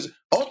 Because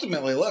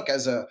ultimately, look,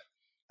 as a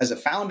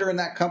founder in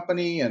that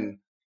company, and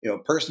you know,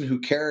 a person who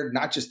cared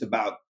not just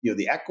about, you know,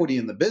 the equity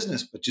in the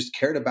business, but just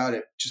cared about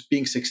it just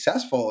being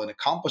successful and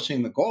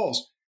accomplishing the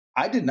goals,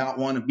 I did not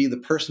want to be the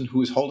person who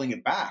was holding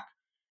it back.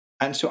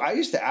 And so I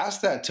used to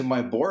ask that to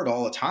my board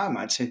all the time.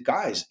 I'd say,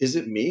 guys, is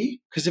it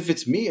me? Because if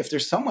it's me, if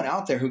there's someone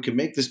out there who can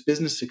make this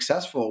business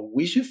successful,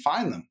 we should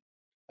find them.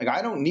 Like,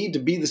 I don't need to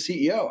be the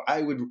CEO.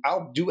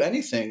 I'll do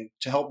anything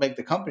to help make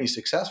the company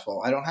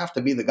successful. I don't have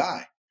to be the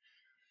guy.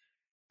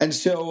 And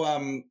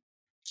so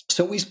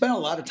So we spent a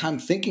lot of time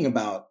thinking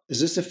about, is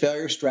this a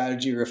failure of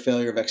strategy or a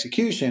failure of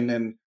execution?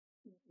 And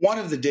one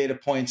of the data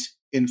points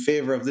in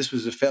favor of this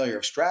was a failure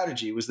of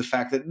strategy was the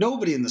fact that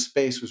nobody in the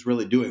space was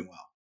really doing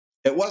well.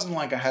 It wasn't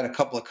like I had a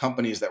couple of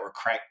companies that were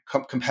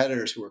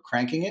competitors who were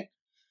cranking it.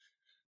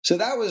 So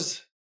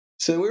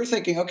we were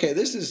thinking, okay,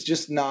 this is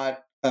just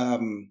not.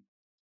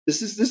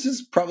 This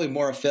is probably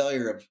more a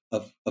failure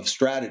of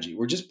strategy.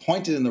 We're just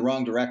pointed in the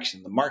wrong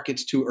direction. The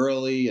market's too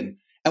early, and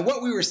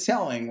what we were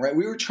selling, right?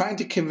 We were trying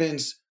to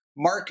convince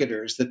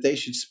marketers that they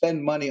should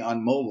spend money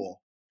on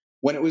mobile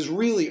when it was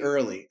really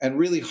early and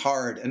really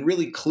hard and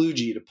really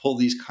kludgy to pull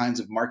these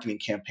kinds of marketing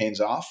campaigns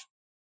off.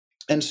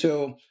 And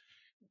so,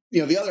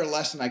 the other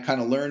lesson I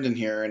kind of learned in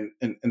here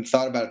and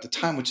thought about at the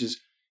time, which is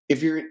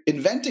if you're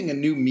inventing a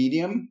new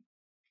medium,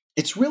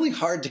 it's really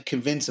hard to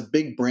convince a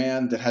big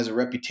brand that has a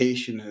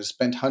reputation and has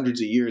spent hundreds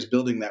of years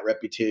building that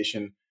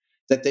reputation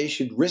that they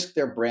should risk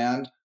their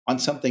brand on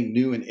something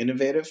new and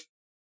innovative.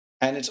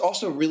 And it's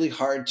also really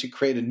hard to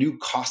create a new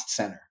cost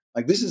center.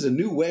 Like, this is a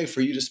new way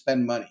for you to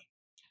spend money.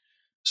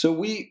 So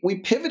we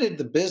pivoted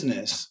the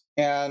business,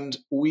 and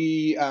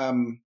we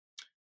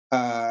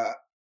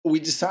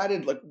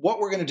decided, like, what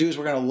we're going to do is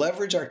we're going to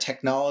leverage our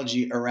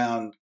technology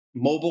around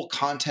mobile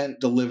content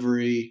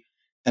delivery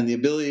and the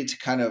ability to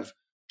kind of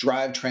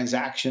drive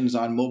transactions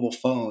on mobile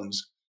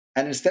phones.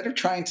 And instead of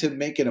trying to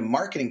make it a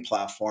marketing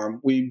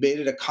platform, we made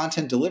it a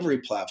content delivery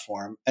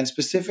platform, and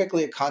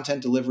specifically a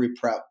content delivery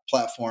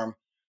platform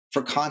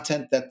for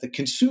content that the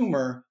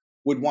consumer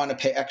would want to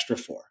pay extra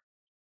for.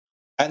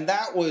 And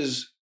that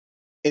was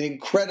an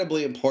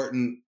incredibly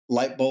important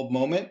light bulb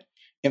moment.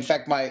 In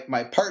fact,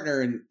 my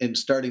partner in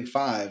Starting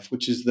Five,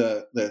 which is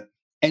the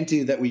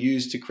entity that we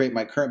use to create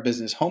my current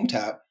business,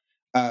 HomeTap,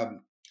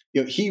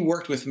 he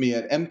worked with me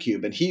at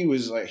MCube, and he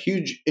was a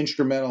huge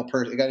instrumental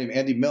person. A guy named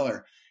Andy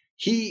Miller.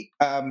 He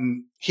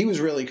was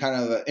really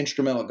kind of the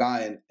instrumental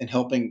guy in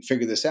helping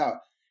figure this out.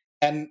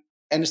 And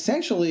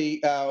essentially,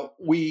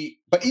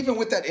 but even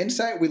with that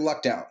insight, we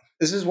lucked out.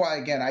 This is why,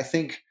 again, I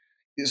think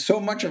so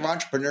much of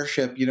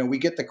entrepreneurship, we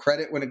get the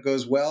credit when it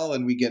goes well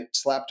and we get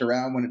slapped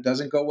around when it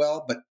doesn't go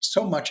well, but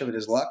so much of it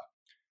is luck.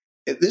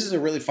 This is a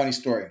really funny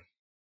story.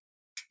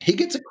 He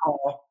gets a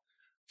call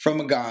from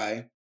a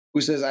guy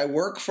who says, I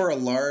work for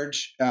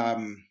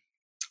an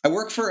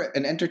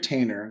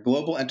entertainer,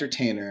 global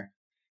entertainer,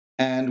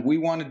 and we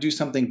want to do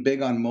something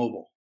big on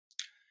mobile.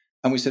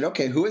 And we said,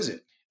 okay, who is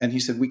it? And he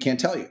said, we can't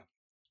tell you.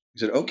 He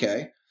said,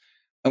 okay.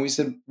 And we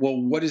said,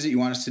 well, what is it you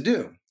want us to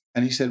do?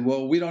 And he said,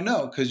 well, we don't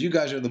know, because you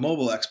guys are the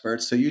mobile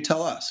experts, so you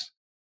tell us.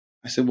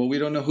 I said, well, we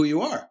don't know who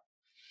you are.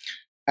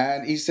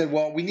 And he said,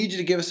 well, we need you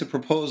to give us a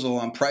proposal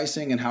on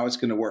pricing and how it's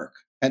going to work.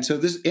 And so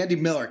this Andy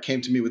Miller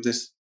came to me with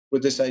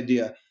this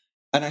idea.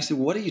 And I said,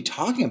 what are you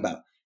talking about?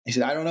 He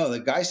said, I don't know. The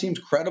guy seems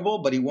credible,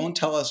 but he won't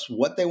tell us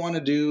what they want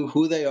to do,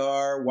 who they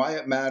are, why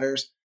it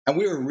matters. And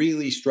we were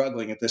really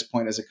struggling at this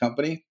point as a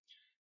company.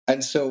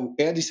 And so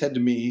Andy said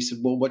to me, he said,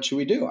 well, what should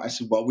we do? I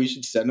said, well, we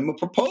should send him a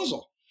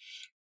proposal.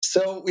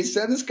 So we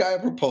send this guy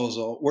a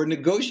proposal. We're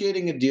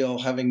negotiating a deal,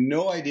 having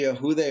no idea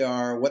who they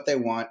are, what they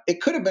want.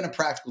 It could have been a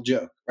practical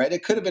joke, right?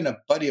 It could have been a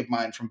buddy of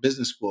mine from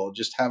business school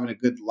just having a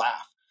good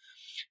laugh.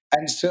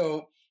 And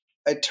so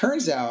it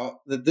turns out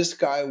that this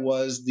guy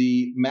was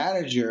the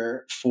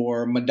manager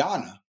for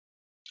Madonna.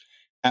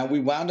 And we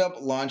wound up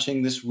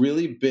launching this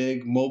really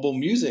big mobile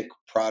music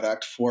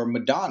product for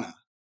Madonna,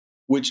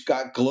 which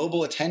got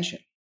global attention.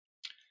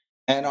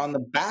 And on the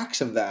backs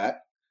of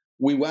that,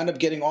 we wound up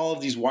getting all of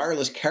these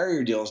wireless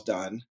carrier deals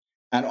done,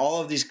 and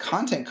all of these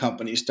content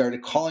companies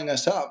started calling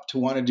us up to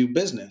want to do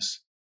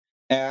business,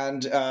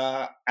 and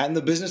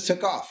the business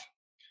took off.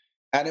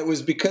 And it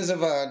was because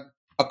of a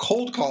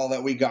cold call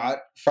that we got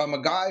from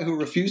a guy who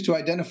refused to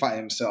identify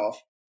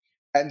himself.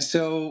 And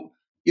so,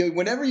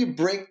 whenever you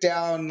break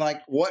down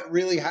like what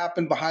really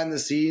happened behind the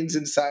scenes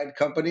inside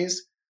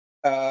companies,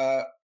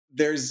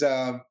 there's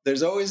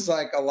always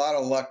like a lot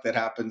of luck that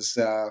happens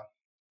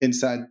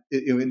inside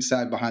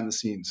behind the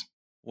scenes.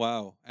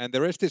 Wow. And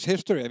the rest is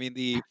history. I mean,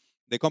 the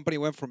company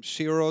went from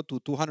 0 to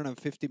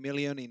 250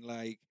 million in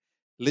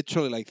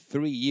literally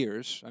 3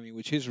 years. I mean,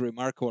 which is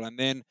remarkable. And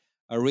then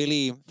a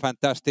really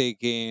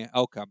fantastic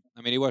outcome.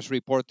 I mean, it was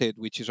reported,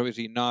 which is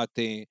obviously not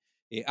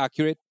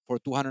accurate, for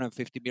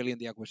 250 million,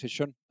 the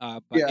acquisition.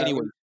 But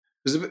anyway.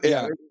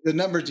 The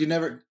numbers you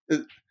never...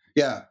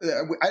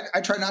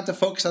 I try not to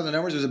focus on the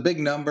numbers. It was a big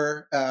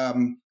number.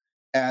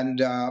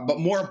 But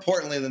more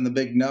importantly than the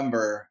big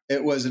number,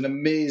 it was an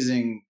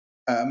amazing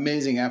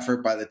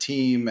effort by the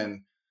team,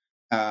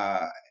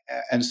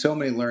 and so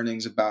many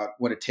learnings about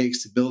what it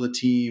takes to build a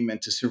team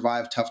and to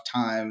survive tough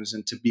times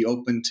and to be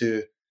open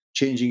to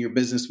changing your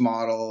business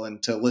model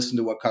and to listen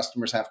to what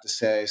customers have to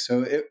say.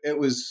 So it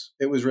was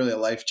really a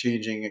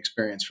life-changing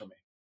experience for me.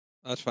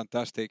 That's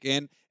fantastic.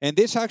 And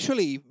this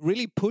actually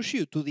really pushed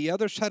you to the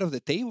other side of the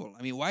table.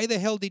 I mean, why the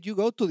hell did you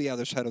go to the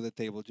other side of the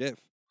table, Jeff?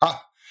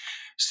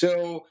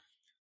 So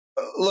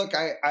look,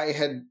 I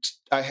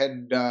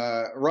had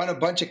run a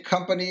bunch of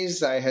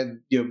companies. I had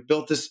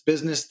built this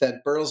business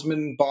that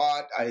Bertelsmann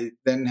bought. I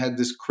then had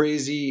this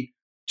crazy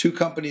two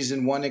companies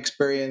in one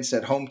experience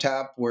at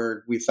HomeTap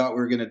where we thought we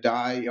were going to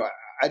die.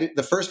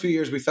 The first few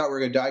years we thought we were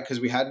going to die because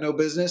we had no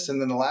business,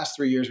 and then the last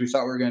 3 years we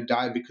thought we were going to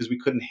die because we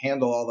couldn't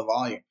handle all the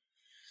volume.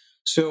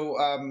 So,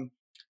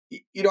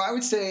 I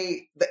would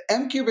say the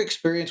MCube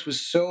experience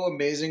was so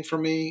amazing for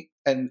me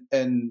and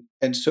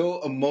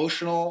so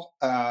emotional,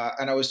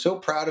 and I was so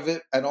proud of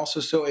it, and also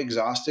so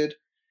exhausted.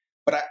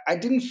 But I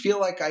didn't feel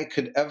like I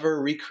could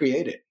ever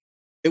recreate it.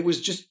 It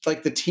was just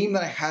like the team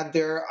that I had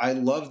there. I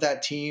love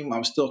that team.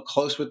 I'm still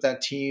close with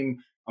that team.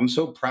 I'm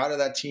so proud of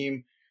that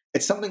team.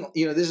 It's something,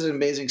 this is an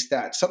amazing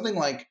stat. Something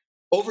like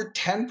over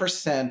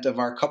 10% of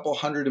our couple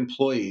hundred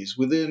employees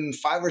within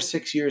 5 or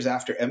 6 years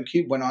after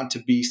MCube went on to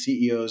be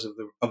CEOs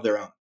of their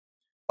own.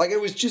 Like it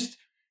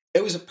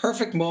was a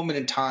perfect moment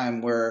in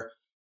time where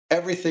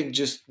everything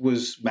just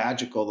was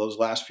magical those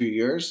last few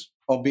years,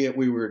 albeit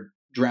we were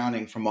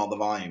drowning from all the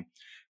volume.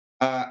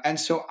 And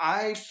so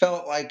I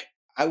felt like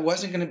I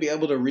wasn't going to be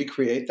able to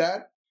recreate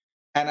that.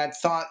 And I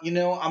thought,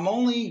 I'm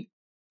only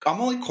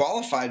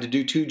qualified to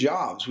do two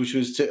jobs, which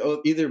was to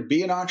either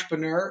be an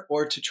entrepreneur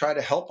or to try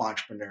to help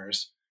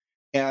entrepreneurs.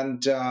 And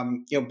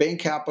Bain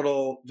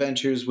Capital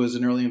Ventures was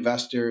an early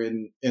investor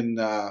in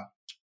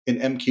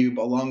MCube,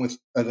 along with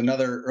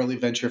another early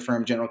venture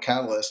firm, General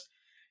Catalyst.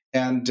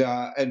 And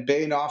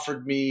Bain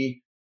offered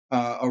me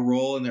a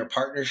role in their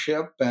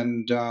partnership,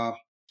 and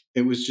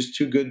it was just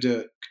too good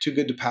to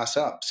pass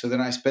up. So then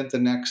I spent the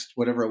next,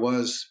 whatever it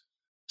was,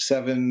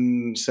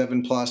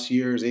 7+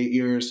 years, 8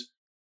 years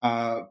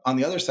on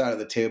the other side of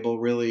the table,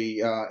 really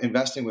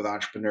investing with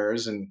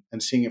entrepreneurs and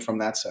seeing it from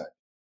that side.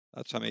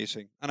 That's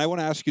amazing. And I want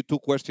to ask you two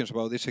questions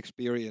about this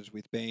experience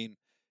with Bain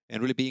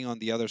and really being on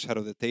the other side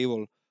of the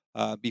table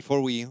before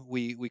we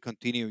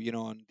continue,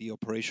 on the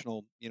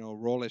operational,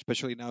 role,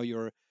 especially now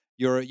your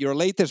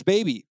latest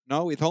baby,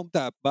 no, with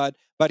HomeTap. But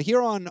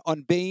here on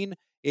Bain,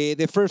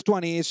 the first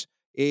one is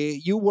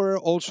you were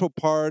also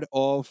part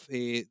of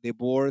the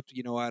board,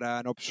 at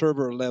an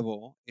observer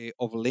level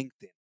of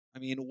LinkedIn. I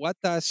mean, what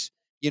does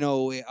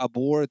a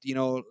board,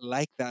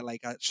 like that,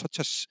 like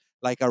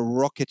like a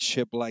rocket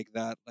ship like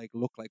that, like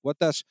look like? What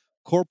does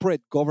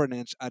corporate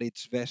governance at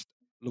its best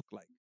look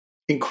like?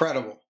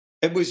 Incredible.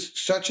 It was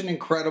such an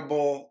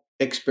incredible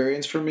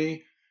experience for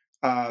me.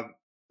 Uh,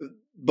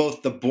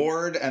 Both the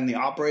board and the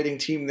operating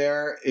team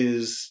there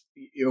was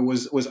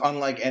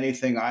unlike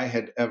anything I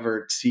had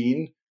ever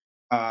seen.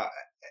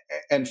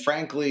 And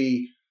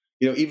frankly,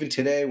 even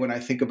today, when I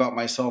think about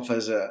myself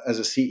as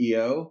a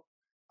CEO,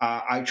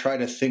 I try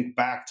to think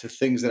back to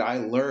things that I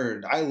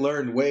learned. I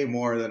learned way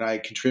more than I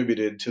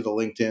contributed to the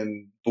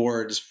LinkedIn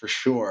boards for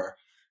sure.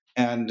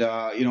 And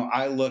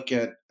I look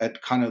at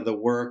kind of the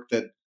work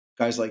that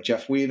guys like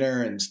Jeff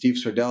Weiner and Steve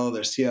Sordello,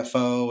 their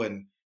CFO,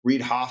 and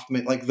Reid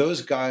Hoffman, like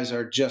those guys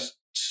are just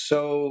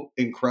so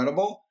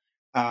incredible.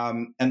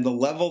 And the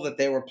level that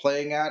they were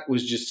playing at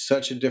was just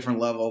such a different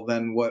level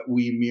than what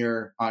we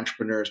mere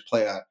entrepreneurs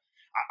play at.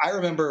 I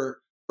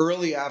remember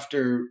early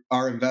after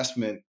our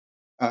investment,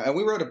 and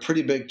we wrote a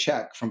pretty big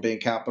check from Bain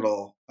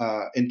Capital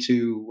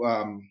into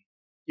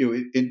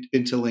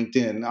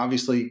LinkedIn,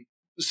 obviously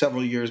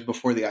several years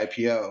before the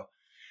IPO.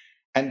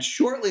 And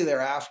shortly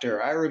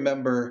thereafter, I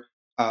remember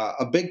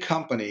a big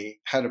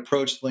company had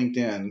approached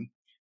LinkedIn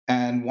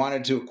and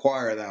wanted to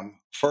acquire them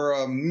for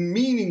a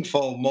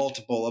meaningful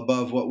multiple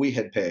above what we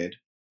had paid,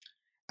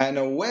 and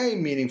a way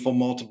meaningful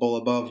multiple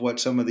above what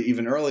some of the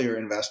even earlier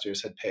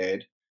investors had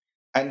paid,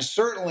 and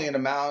certainly an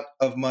amount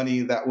of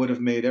money that would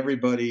have made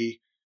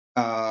everybody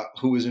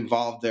who was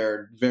involved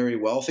there very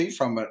wealthy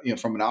from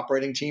an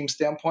operating team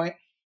standpoint.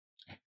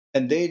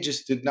 And they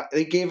just did not.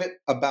 They gave it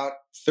about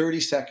 30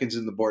 seconds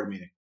in the board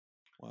meeting.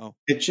 Wow.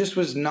 It just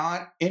was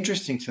not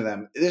interesting to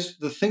them.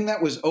 The thing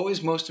that was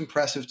always most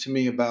impressive to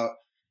me about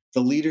the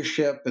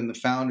leadership and the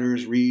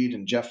founders, Reid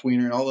and Jeff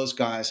Weiner and all those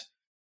guys,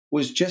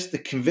 was just the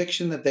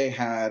conviction that they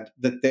had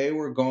that they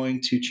were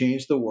going to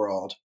change the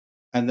world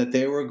and that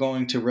they were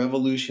going to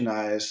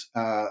revolutionize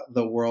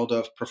the world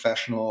of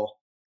professional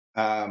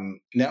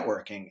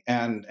networking.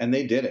 And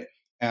they did it.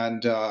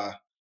 And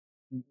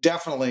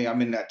definitely, I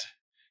mean,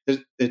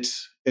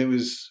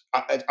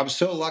 I'm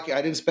so lucky.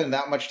 I didn't spend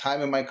that much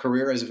time in my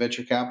career as a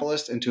venture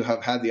capitalist, and to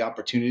have had the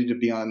opportunity to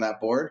be on that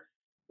board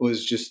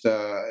was just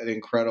an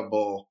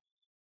incredible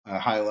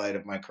highlight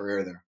of my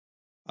career there.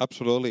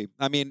 Absolutely.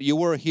 I mean, you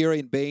were here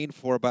in Bain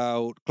for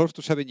about close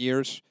to 7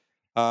 years,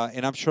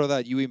 and I'm sure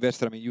that you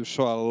invested. I mean, you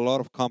saw a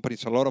lot of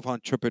companies, a lot of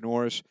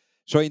entrepreneurs.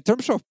 So, in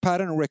terms of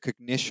pattern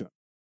recognition,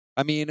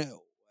 I mean,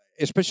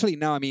 especially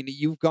now, I mean,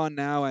 you've gone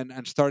now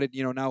and started,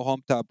 now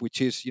HomeTap, which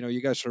is,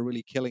 you guys are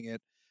really killing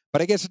it.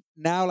 But I guess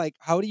now, like,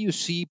 how do you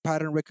see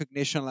pattern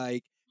recognition,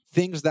 like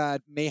things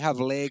that may have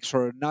legs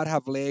or not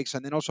have legs,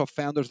 and then also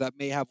founders that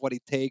may have what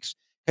it takes?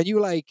 Can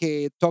you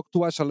talk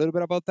to us a little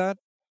bit about that?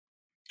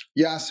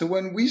 Yeah. So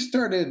when we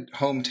started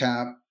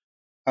HomeTap,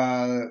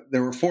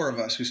 there were four of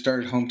us who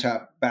started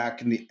HomeTap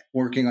back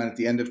working on it at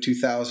the end of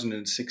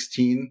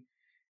 2016,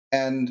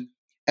 and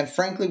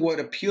frankly, what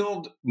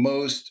appealed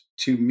most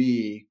to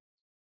me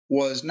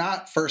was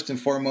not first and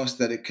foremost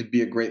that it could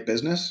be a great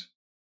business.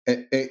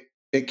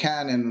 it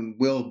can and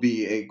will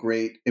be a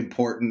great,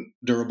 important,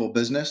 durable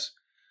business.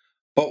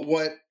 But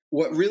what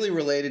really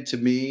related to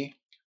me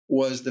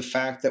was the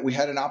fact that we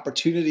had an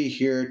opportunity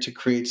here to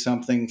create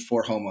something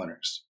for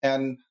homeowners.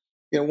 And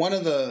one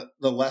of the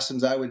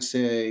lessons I would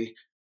say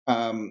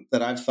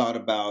that I've thought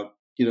about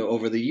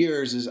over the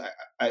years is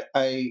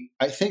I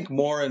think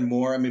more and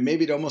more. I mean,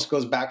 maybe it almost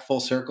goes back full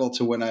circle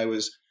to when I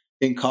was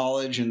in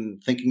college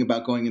and thinking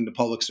about going into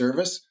public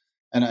service,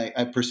 and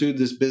I pursued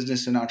this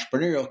business and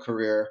entrepreneurial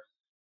career,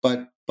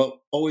 but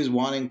always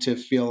wanting to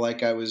feel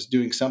like I was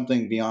doing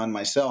something beyond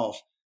myself.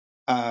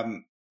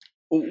 Um,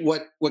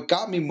 what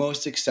got me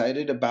most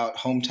excited about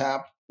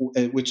HomeTap,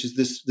 which is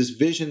this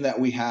vision that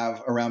we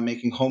have around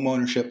making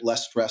homeownership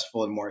less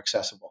stressful and more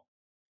accessible.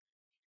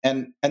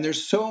 And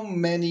there's so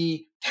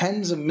many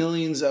tens of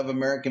millions of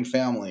American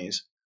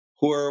families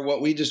who are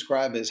what we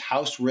describe as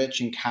house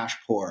rich and cash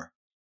poor,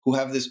 who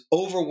have this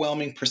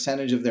overwhelming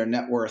percentage of their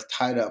net worth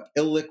tied up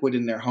illiquid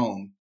in their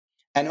home.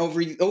 And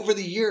over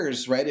the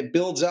years, right, it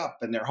builds up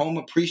and their home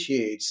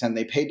appreciates and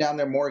they pay down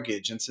their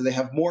mortgage. And so they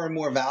have more and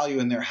more value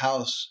in their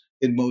house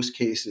in most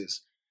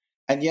cases.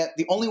 And yet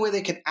the only way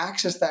they can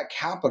access that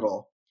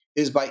capital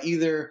is by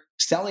either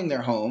selling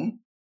their home,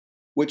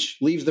 which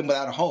leaves them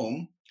without a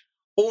home,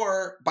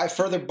 or by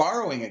further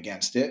borrowing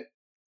against it.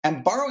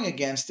 And borrowing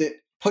against it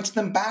puts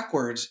them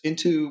backwards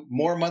into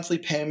more monthly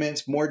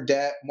payments, more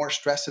debt, more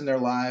stress in their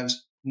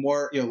lives,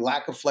 more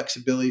lack of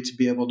flexibility to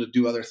be able to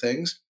do other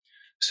things.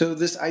 So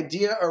this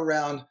idea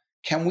around,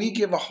 can we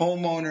give a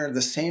homeowner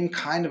the same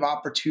kind of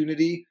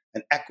opportunity,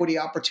 an equity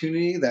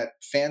opportunity that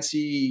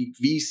fancy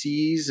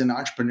VCs and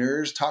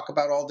entrepreneurs talk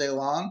about all day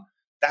long?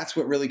 That's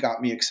what really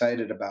got me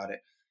excited about it.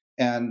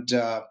 And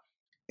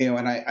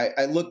and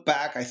I look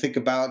back, I think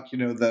about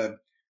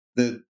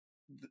the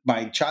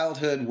my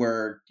childhood,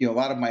 where a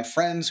lot of my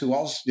friends who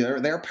also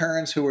their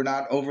parents who were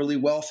not overly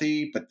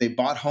wealthy, but they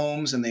bought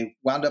homes and they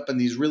wound up in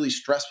these really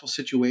stressful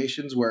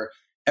situations where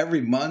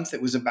every month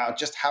it was about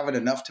just having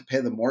enough to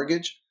pay the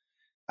mortgage.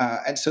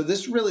 And so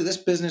this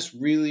business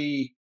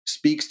really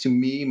speaks to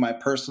me, my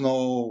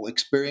personal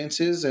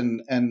experiences,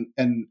 and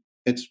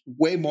it's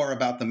way more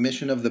about the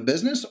mission of the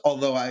business.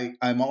 Although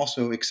I'm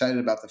also excited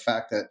about the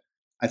fact that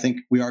I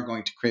think we are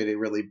going to create a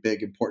really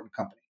big, important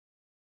company.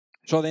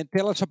 So then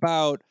tell us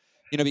about,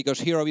 because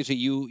here obviously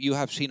you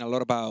have seen a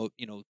lot about,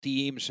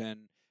 teams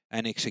and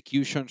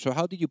execution. So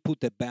how did you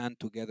put the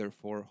band together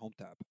for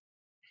HomeTap?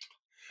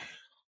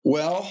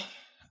 Well,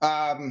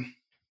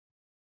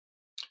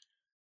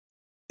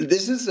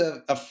 this is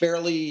a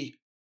fairly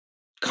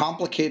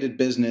complicated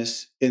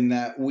business in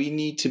that we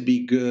need to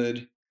be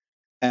good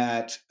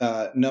at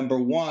number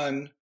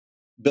one,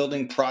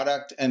 building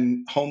product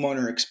and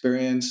homeowner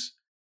experience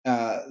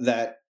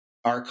that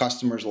our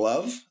customers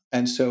love.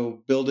 And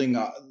so building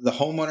the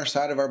homeowner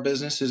side of our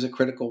business is a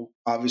critical,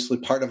 obviously,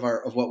 part of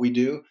what we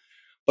do.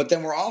 But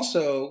then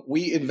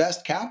we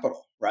invest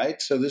capital, right?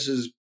 So this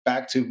is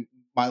back to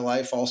my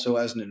life also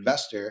as an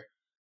investor.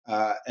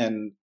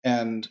 And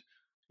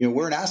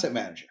we're an asset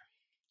manager.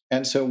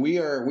 And so we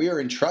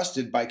are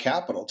entrusted by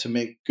capital to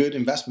make good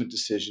investment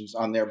decisions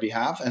on their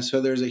behalf. And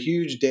so there's a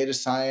huge data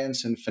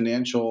science and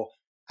financial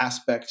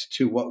aspect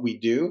to what we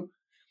do.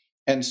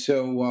 And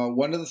so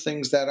one of the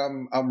things that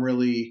I'm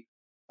really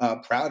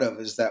proud of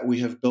is that we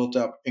have built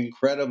up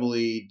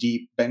incredibly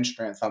deep bench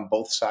strength on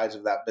both sides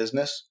of that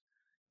business.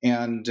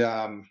 And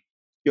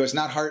it's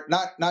not hard,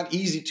 not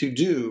easy to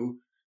do,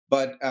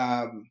 but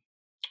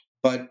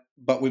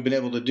we've been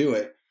able to do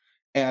it.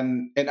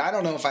 And I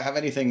don't know if I have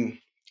anything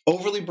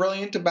overly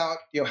brilliant about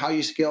how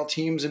you scale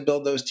teams and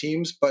build those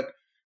teams, but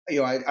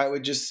I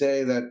would just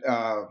say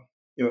that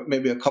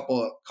maybe a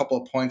couple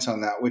of points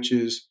on that, which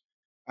is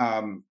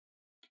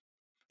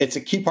it's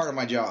a key part of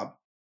my job,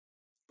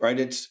 right?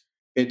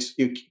 It's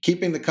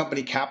keeping the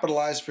company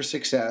capitalized for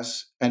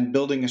success and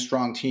building a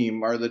strong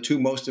team are the two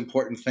most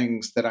important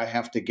things that I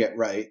have to get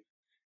right.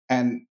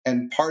 And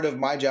part of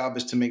my job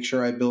is to make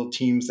sure I build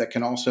teams that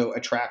can also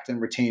attract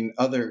and retain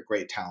other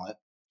great talent.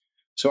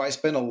 So I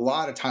spend a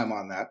lot of time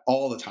on that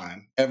all the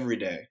time, every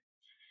day.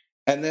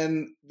 And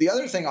then the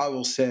other thing I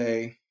will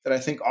say that I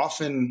think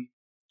often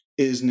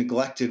is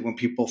neglected when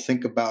people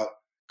think about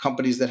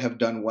companies that have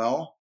done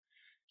well,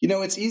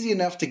 it's easy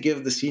enough to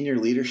give the senior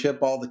leadership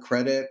all the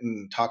credit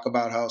and talk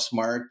about how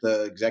smart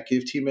the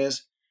executive team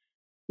is.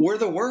 Where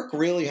the work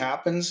really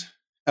happens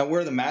and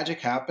where the magic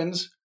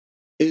happens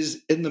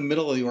is in the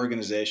middle of the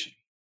organization.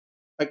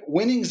 Like,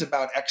 winning is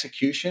about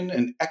execution,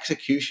 and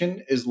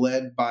execution is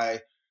led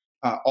by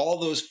all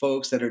those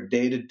folks that are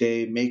day to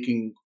day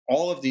making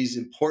all of these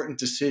important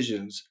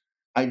decisions,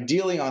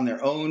 ideally on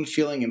their own,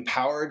 feeling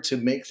empowered to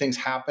make things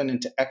happen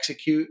and to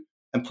execute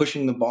and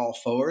pushing the ball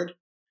forward.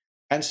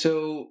 And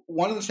so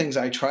one of the things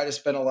I try to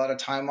spend a lot of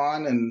time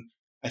on, and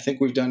I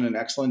think we've done an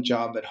excellent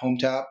job at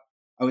HomeTap,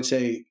 I would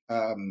say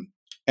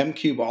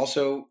MCube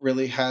also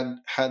really had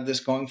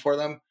this going for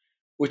them,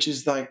 which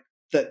is like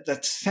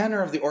that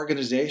center of the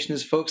organization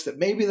is folks that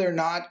maybe they're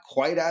not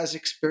quite as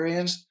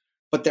experienced,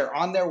 but they're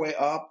on their way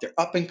up. They're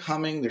up and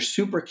coming. They're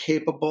super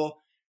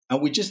capable.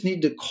 And we just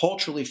need to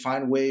culturally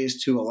find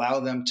ways to allow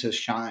them to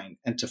shine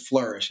and to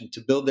flourish and to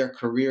build their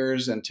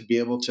careers and to be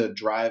able to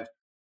drive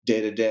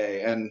day to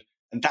day. And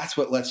that's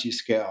what lets you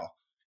scale.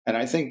 And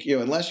I think,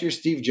 unless you're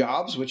Steve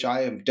Jobs, which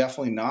I am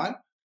definitely not,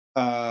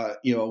 a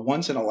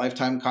once in a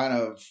lifetime kind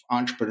of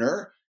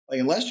entrepreneur, like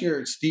unless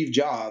you're Steve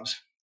Jobs,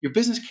 your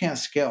business can't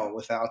scale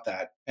without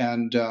that.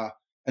 And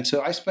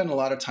so I spend a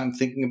lot of time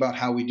thinking about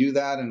how we do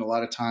that, and a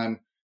lot of time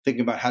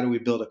thinking about how do we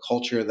build a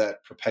culture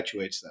that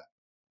perpetuates that.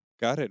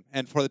 Got it.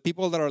 And for the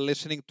people that are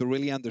listening to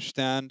really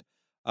understand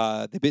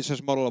the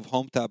business model of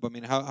HomeTap, I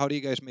mean, how do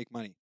you guys make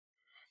money?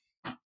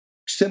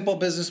 Simple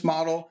business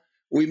model.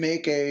 We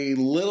make a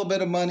little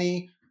bit of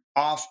money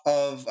off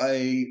of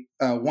a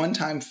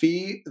one-time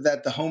fee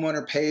that the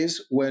homeowner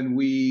pays when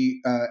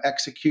we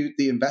execute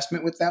the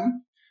investment with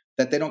them,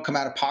 that they don't come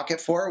out of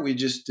pocket for. We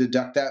just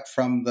deduct that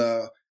from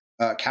the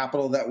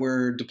capital that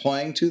we're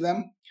deploying to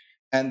them.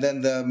 And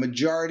then the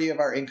majority of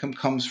our income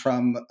comes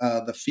from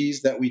the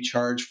fees that we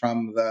charge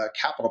from the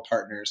capital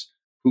partners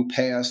who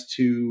pay us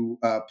to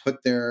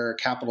put their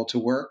capital to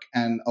work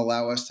and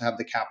allow us to have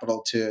the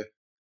capital to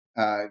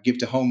give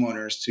to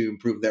homeowners to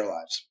improve their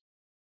lives.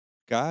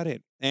 Got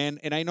it. And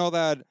I know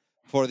that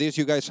for this,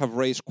 you guys have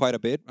raised quite a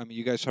bit. I mean,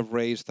 you guys have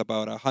raised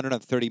about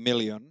 130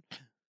 million.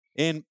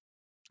 And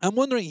I'm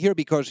wondering here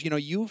because,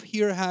 you've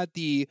here had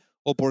the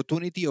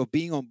opportunity of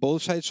being on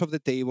both sides of the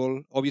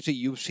table. Obviously,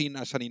 you've seen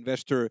as an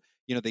investor,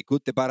 the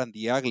good, the bad, and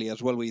the ugly,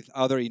 as well with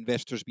other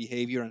investors'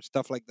 behavior and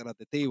stuff like that at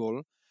the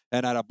table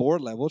and at a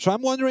board level. So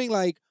I'm wondering,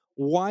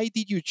 why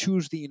did you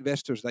choose the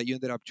investors that you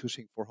ended up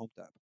choosing for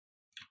HomeTap?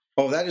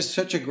 Oh, that is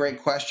such a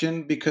great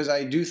question, because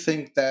I do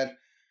think that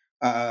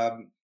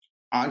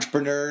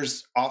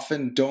entrepreneurs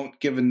often don't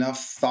give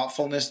enough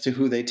thoughtfulness to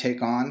who they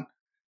take on.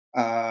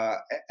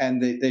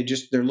 And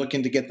they're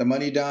looking to get the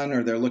money done,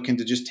 or they're looking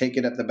to just take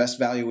it at the best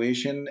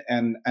valuation.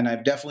 And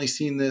I've definitely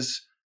seen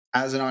this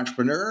as an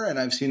entrepreneur, and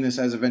I've seen this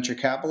as a venture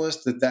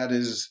capitalist, that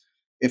is,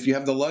 if you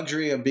have the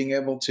luxury of being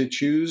able to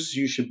choose,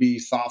 you should be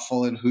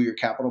thoughtful in who your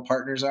capital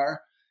partners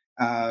are.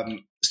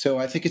 So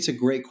I think it's a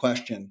great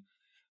question.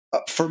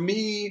 For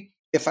me,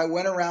 if I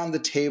went around the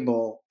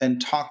table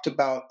and talked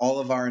about all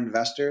of our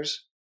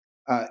investors,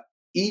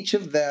 each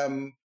of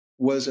them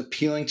was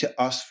appealing to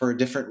us for a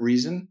different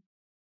reason.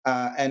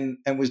 And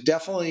was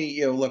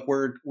definitely, look,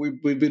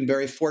 we've been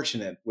very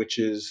fortunate, which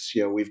is,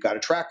 we've got a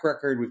track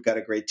record, we've got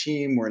a great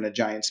team, we're in a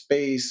giant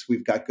space,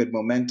 we've got good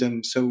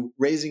momentum. So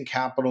raising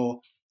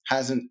capital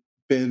hasn't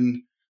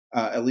been,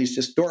 at least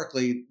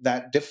historically,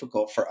 that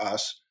difficult for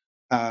us.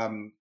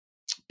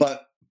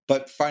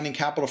 But finding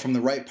capital from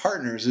the right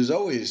partners is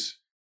always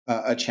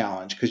a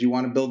challenge, because you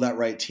want to build that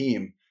right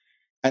team.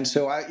 And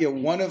so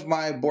one of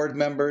my board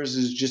members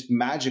is just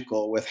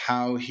magical with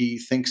how he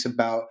thinks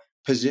about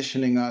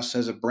positioning us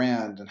as a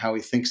brand and how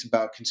he thinks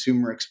about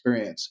consumer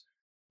experience.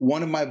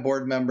 One of my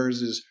board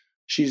members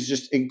she's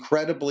just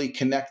incredibly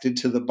connected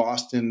to the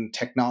Boston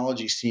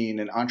technology scene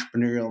and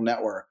entrepreneurial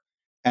network.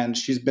 And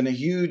she's been a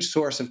huge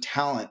source of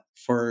talent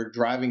for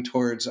driving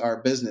towards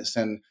our business.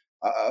 And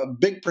a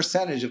big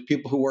percentage of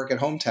people who work at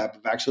HomeTap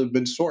have actually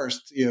been sourced,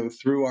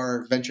 through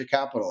our venture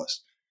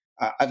capitalists.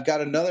 I've got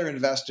another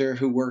investor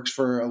who works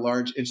for a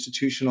large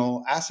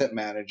institutional asset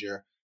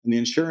manager on the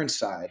insurance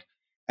side,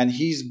 and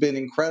he's been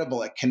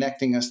incredible at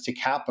connecting us to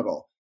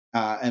capital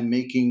and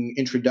making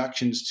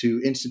introductions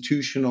to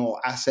institutional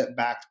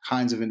asset-backed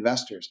kinds of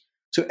investors.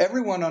 So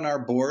everyone on our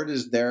board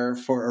is there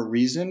for a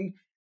reason,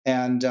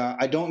 and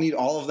I don't need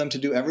all of them to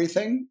do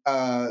everything.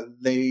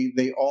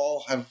 They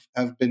all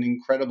have been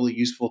incredibly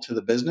useful to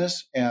the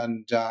business,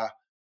 and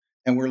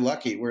we're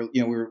lucky.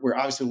 We're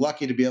obviously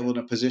lucky to be able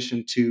to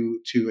position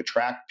to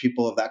attract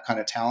people of that kind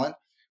of talent.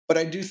 But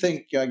I do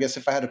think, I guess,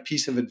 if I had a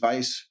piece of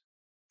advice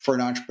for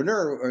an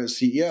entrepreneur or a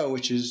CEO,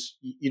 which is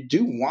you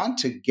do want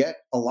to get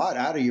a lot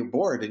out of your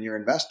board and your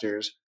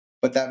investors,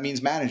 but that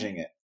means managing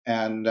it,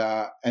 and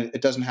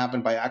it doesn't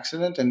happen by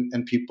accident.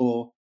 And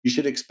people, you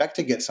should expect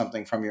to get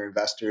something from your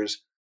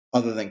investors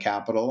other than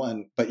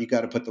capital, but you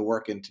got to put the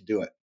work in to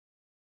do it.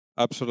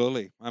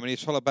 Absolutely. I mean,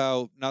 it's all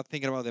about not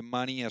thinking about the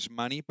money as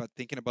money, but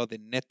thinking about the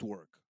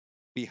network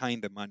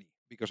behind the money.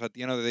 Because at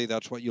the end of the day,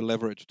 that's what you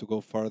leverage to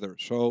go further.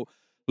 So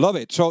love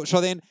it. So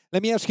then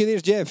let me ask you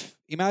this, Jeff.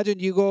 Imagine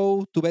you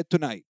go to bed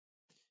tonight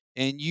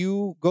and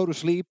you go to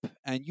sleep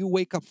and you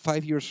wake up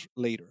 5 years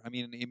later. I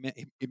mean,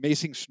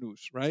 amazing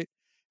snooze, right?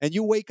 And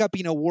you wake up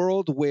in a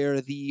world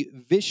where the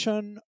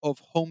vision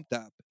of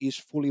HomeTap is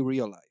fully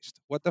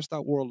realized. What does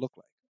that world look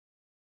like?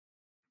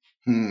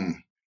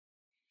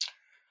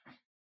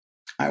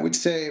 I would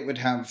say it would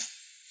have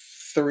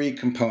three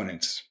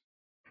components.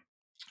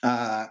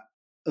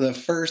 The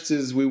first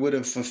is we would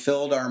have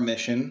fulfilled our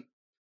mission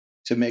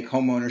to make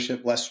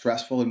homeownership less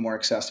stressful and more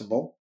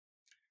accessible.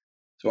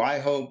 So I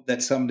hope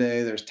that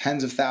someday there's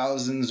tens of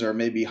thousands or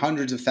maybe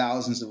hundreds of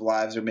thousands of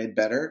lives are made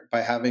better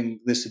by having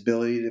this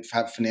ability to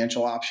have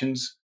financial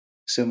options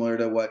similar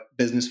to what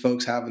business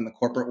folks have in the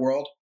corporate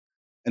world.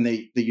 And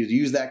they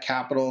use that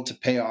capital to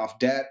pay off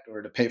debt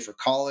or to pay for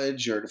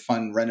college or to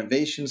fund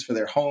renovations for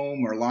their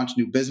home or launch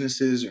new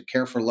businesses or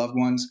care for loved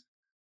ones.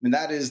 mean,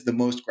 that is the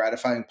most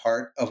gratifying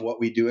part of what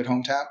we do at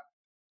HomeTap.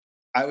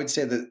 I would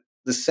say that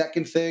the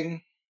second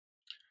thing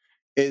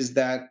is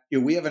that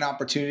we have an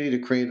opportunity to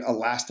create a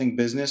lasting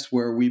business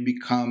where we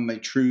become a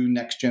true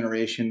next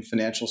generation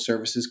financial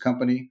services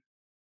company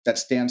that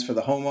stands for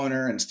the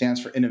homeowner and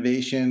stands for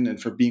innovation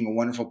and for being a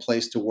wonderful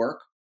place to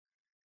work.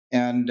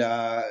 And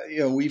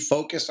we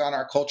focus on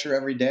our culture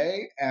every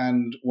day.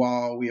 And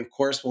while we, of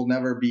course, will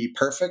never be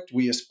perfect,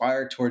 we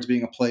aspire towards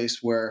being a place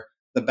where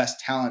the best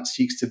talent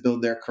seeks to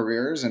build their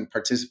careers and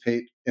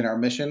participate in our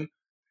mission.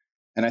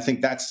 And I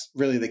think that's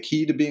really the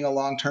key to being a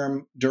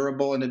long-term,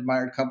 durable, and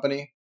admired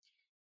company.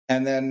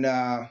 And then,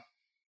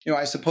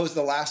 I suppose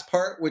the last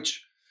part,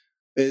 which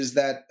is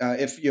that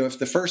if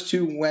the first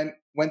two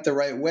went the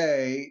right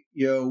way,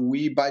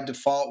 we by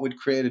default would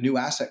create a new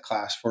asset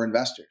class for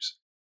investors.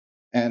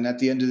 And at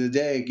the end of the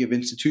day, give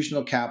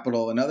institutional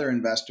capital and other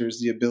investors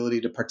the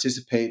ability to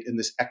participate in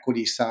this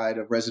equity side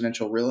of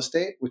residential real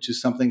estate, which is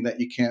something that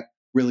you can't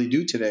really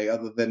do today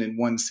other than in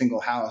one single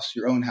house,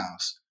 your own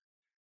house.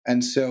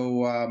 And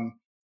so,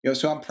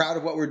 so I'm proud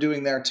of what we're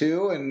doing there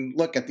too. And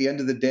look, at the end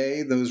of the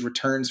day, those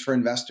returns for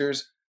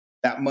investors,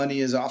 that money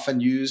is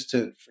often used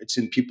it's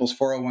in people's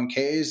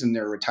 401ks and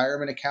their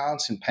retirement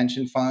accounts and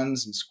pension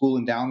funds and school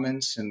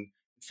endowments and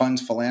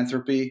funds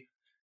philanthropy.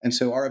 And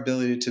so our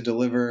ability to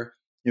deliver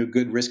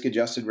good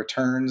risk-adjusted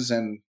returns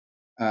and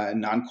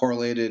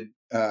non-correlated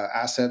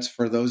assets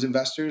for those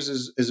investors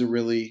is a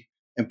really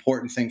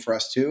important thing for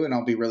us too. And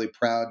I'll be really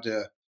proud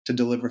to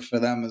deliver for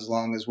them as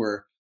long as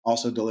we're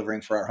also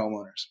delivering for our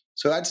homeowners.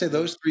 So I'd say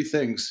those three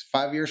things.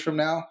 5 years from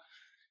now,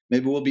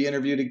 maybe we'll be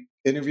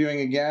interviewing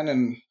again,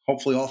 and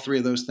hopefully all three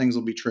of those things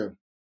will be true.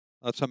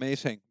 That's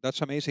amazing.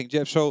 That's amazing,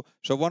 Jeff. So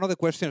one of the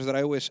questions that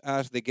I always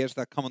ask the guests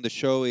that come on the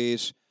show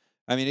is,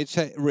 I mean, it's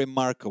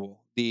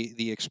remarkable,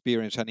 the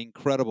experience, and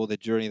incredible the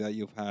journey that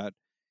you've had.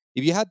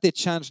 If you had the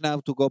chance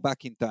now to go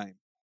back in time,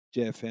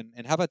 Jeff,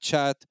 and have a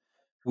chat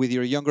with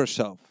your younger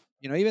self,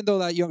 even though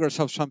that younger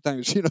self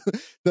sometimes,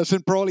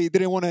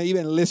 didn't want to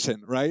even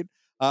listen, right?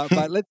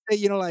 But let's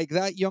say, like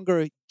that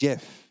younger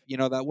Jeff,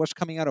 that was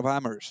coming out of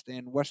Amherst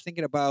and was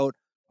thinking about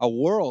a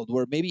world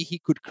where maybe he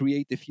could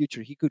create the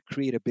future, he could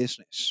create a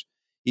business.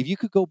 If you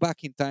could go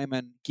back in time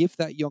and give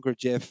that younger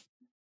Jeff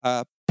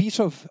a piece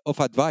of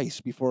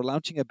advice before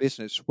launching a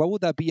business, what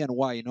would that be and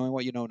why, knowing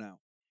what you know now?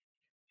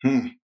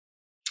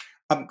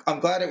 I'm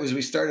glad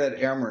we started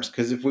at Amherst,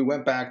 because if we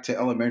went back to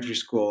elementary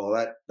school,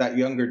 that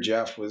younger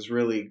Jeff was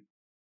really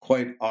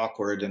quite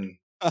awkward and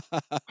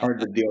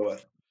hard to deal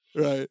with.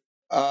 Right.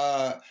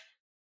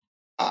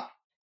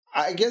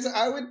 I guess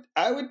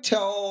I would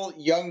tell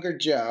younger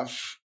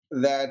Jeff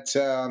that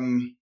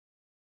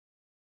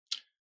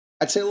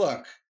I'd say,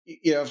 look,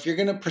 if you're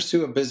going to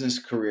pursue a business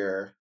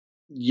career,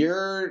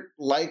 your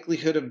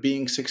likelihood of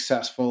being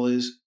successful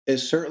is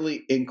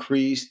certainly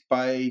increased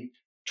by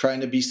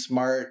trying to be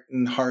smart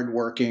and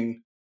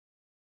hardworking,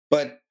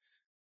 but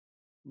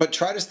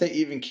try to stay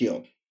even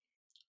keeled.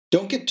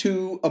 Don't get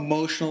too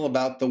emotional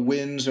about the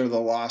wins or the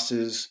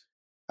losses,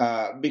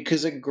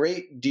 because a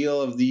great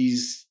deal of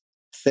these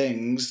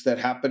things that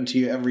happen to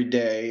you every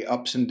day,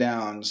 ups and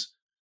downs,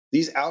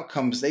 these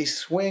outcomes, they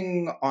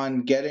swing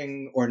on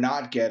getting or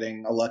not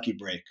getting a lucky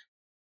break.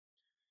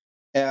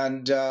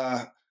 And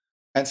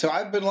so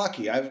I've been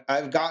lucky.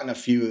 I've gotten a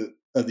few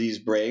of these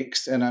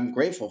breaks, and I'm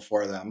grateful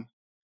for them.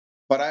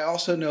 But I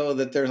also know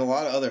that there's a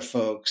lot of other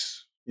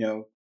folks,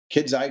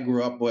 kids I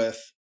grew up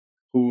with,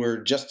 who were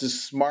just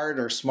as smart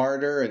or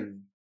smarter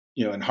and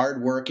and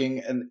hardworking,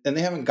 and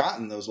they haven't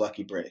gotten those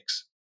lucky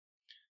breaks.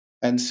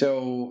 And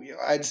so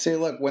I'd say,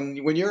 look, when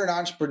you're an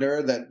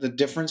entrepreneur, that the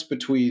difference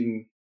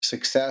between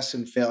success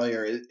and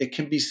failure, it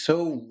can be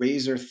so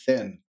razor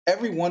thin.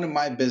 Every one of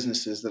my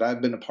businesses that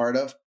I've been a part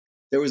of,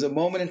 there was a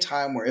moment in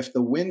time where if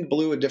the wind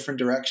blew a different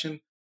direction,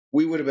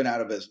 we would have been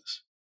out of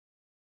business.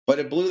 But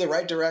it blew the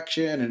right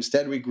direction, and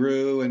instead we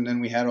grew, and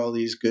then we had all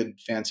these good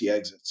fancy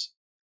exits.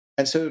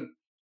 And so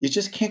you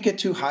just can't get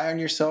too high on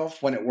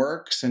yourself when it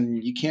works,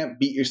 and you can't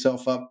beat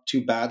yourself up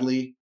too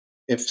badly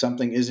if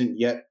something isn't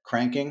yet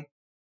cranking.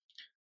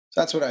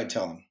 So that's what I'd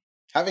tell them.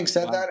 Having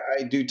said that,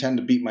 I do tend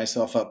to beat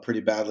myself up pretty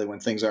badly when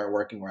things aren't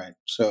working right.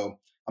 So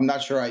I'm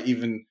not sure I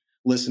even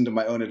listened to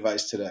my own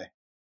advice today.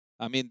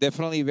 I mean,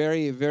 definitely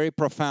very, very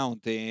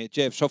profound,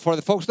 Jeff. So for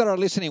the folks that are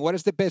listening, what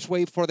is the best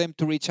way for them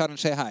to reach out and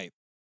say hi?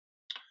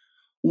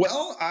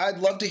 Well, I'd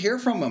love to hear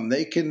from them.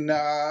 They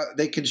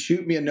can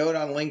shoot me a note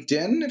on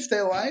LinkedIn if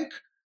they like.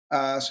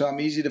 So I'm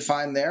easy to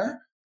find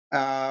there,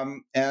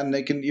 and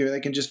they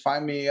can just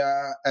find me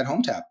at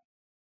HomeTap.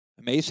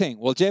 Amazing.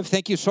 Well, Jeff,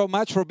 thank you so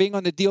much for being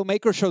on the Deal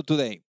Maker Show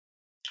today.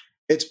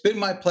 It's been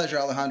my pleasure,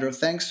 Alejandro.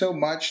 Thanks so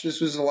much. This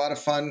was a lot of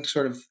fun,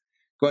 sort of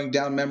going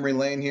down memory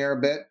lane here a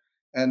bit,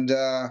 and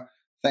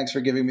thanks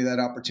for giving me that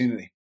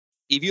opportunity.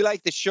 If you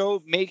like the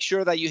show, make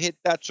sure that you hit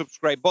that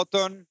subscribe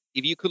button.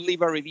 If you could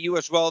leave a review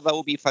as well, that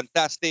would be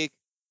fantastic.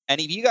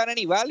 And if you got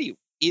any value,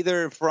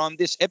 either from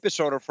this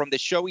episode or from the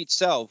show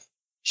itself,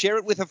 share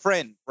it with a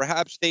friend.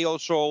 Perhaps they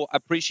also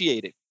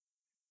appreciate it.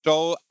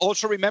 So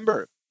also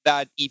remember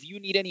that if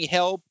you need any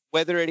help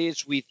whether it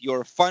is with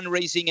your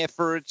fundraising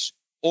efforts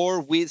or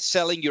with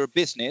selling your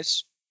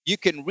business, you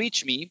can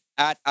reach me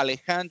at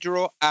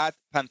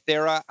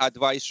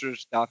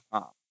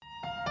alejandro@pantheraadvisors.com.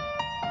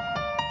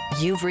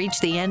 You've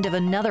reached the end of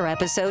another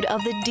episode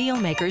of the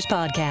Dealmakers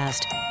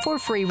Podcast. For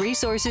free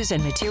resources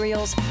and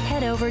materials,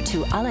 head over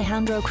to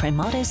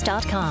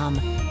alejandrocremades.com.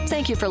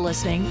 Thank you for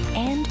listening,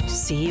 and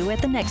see you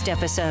at the next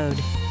episode.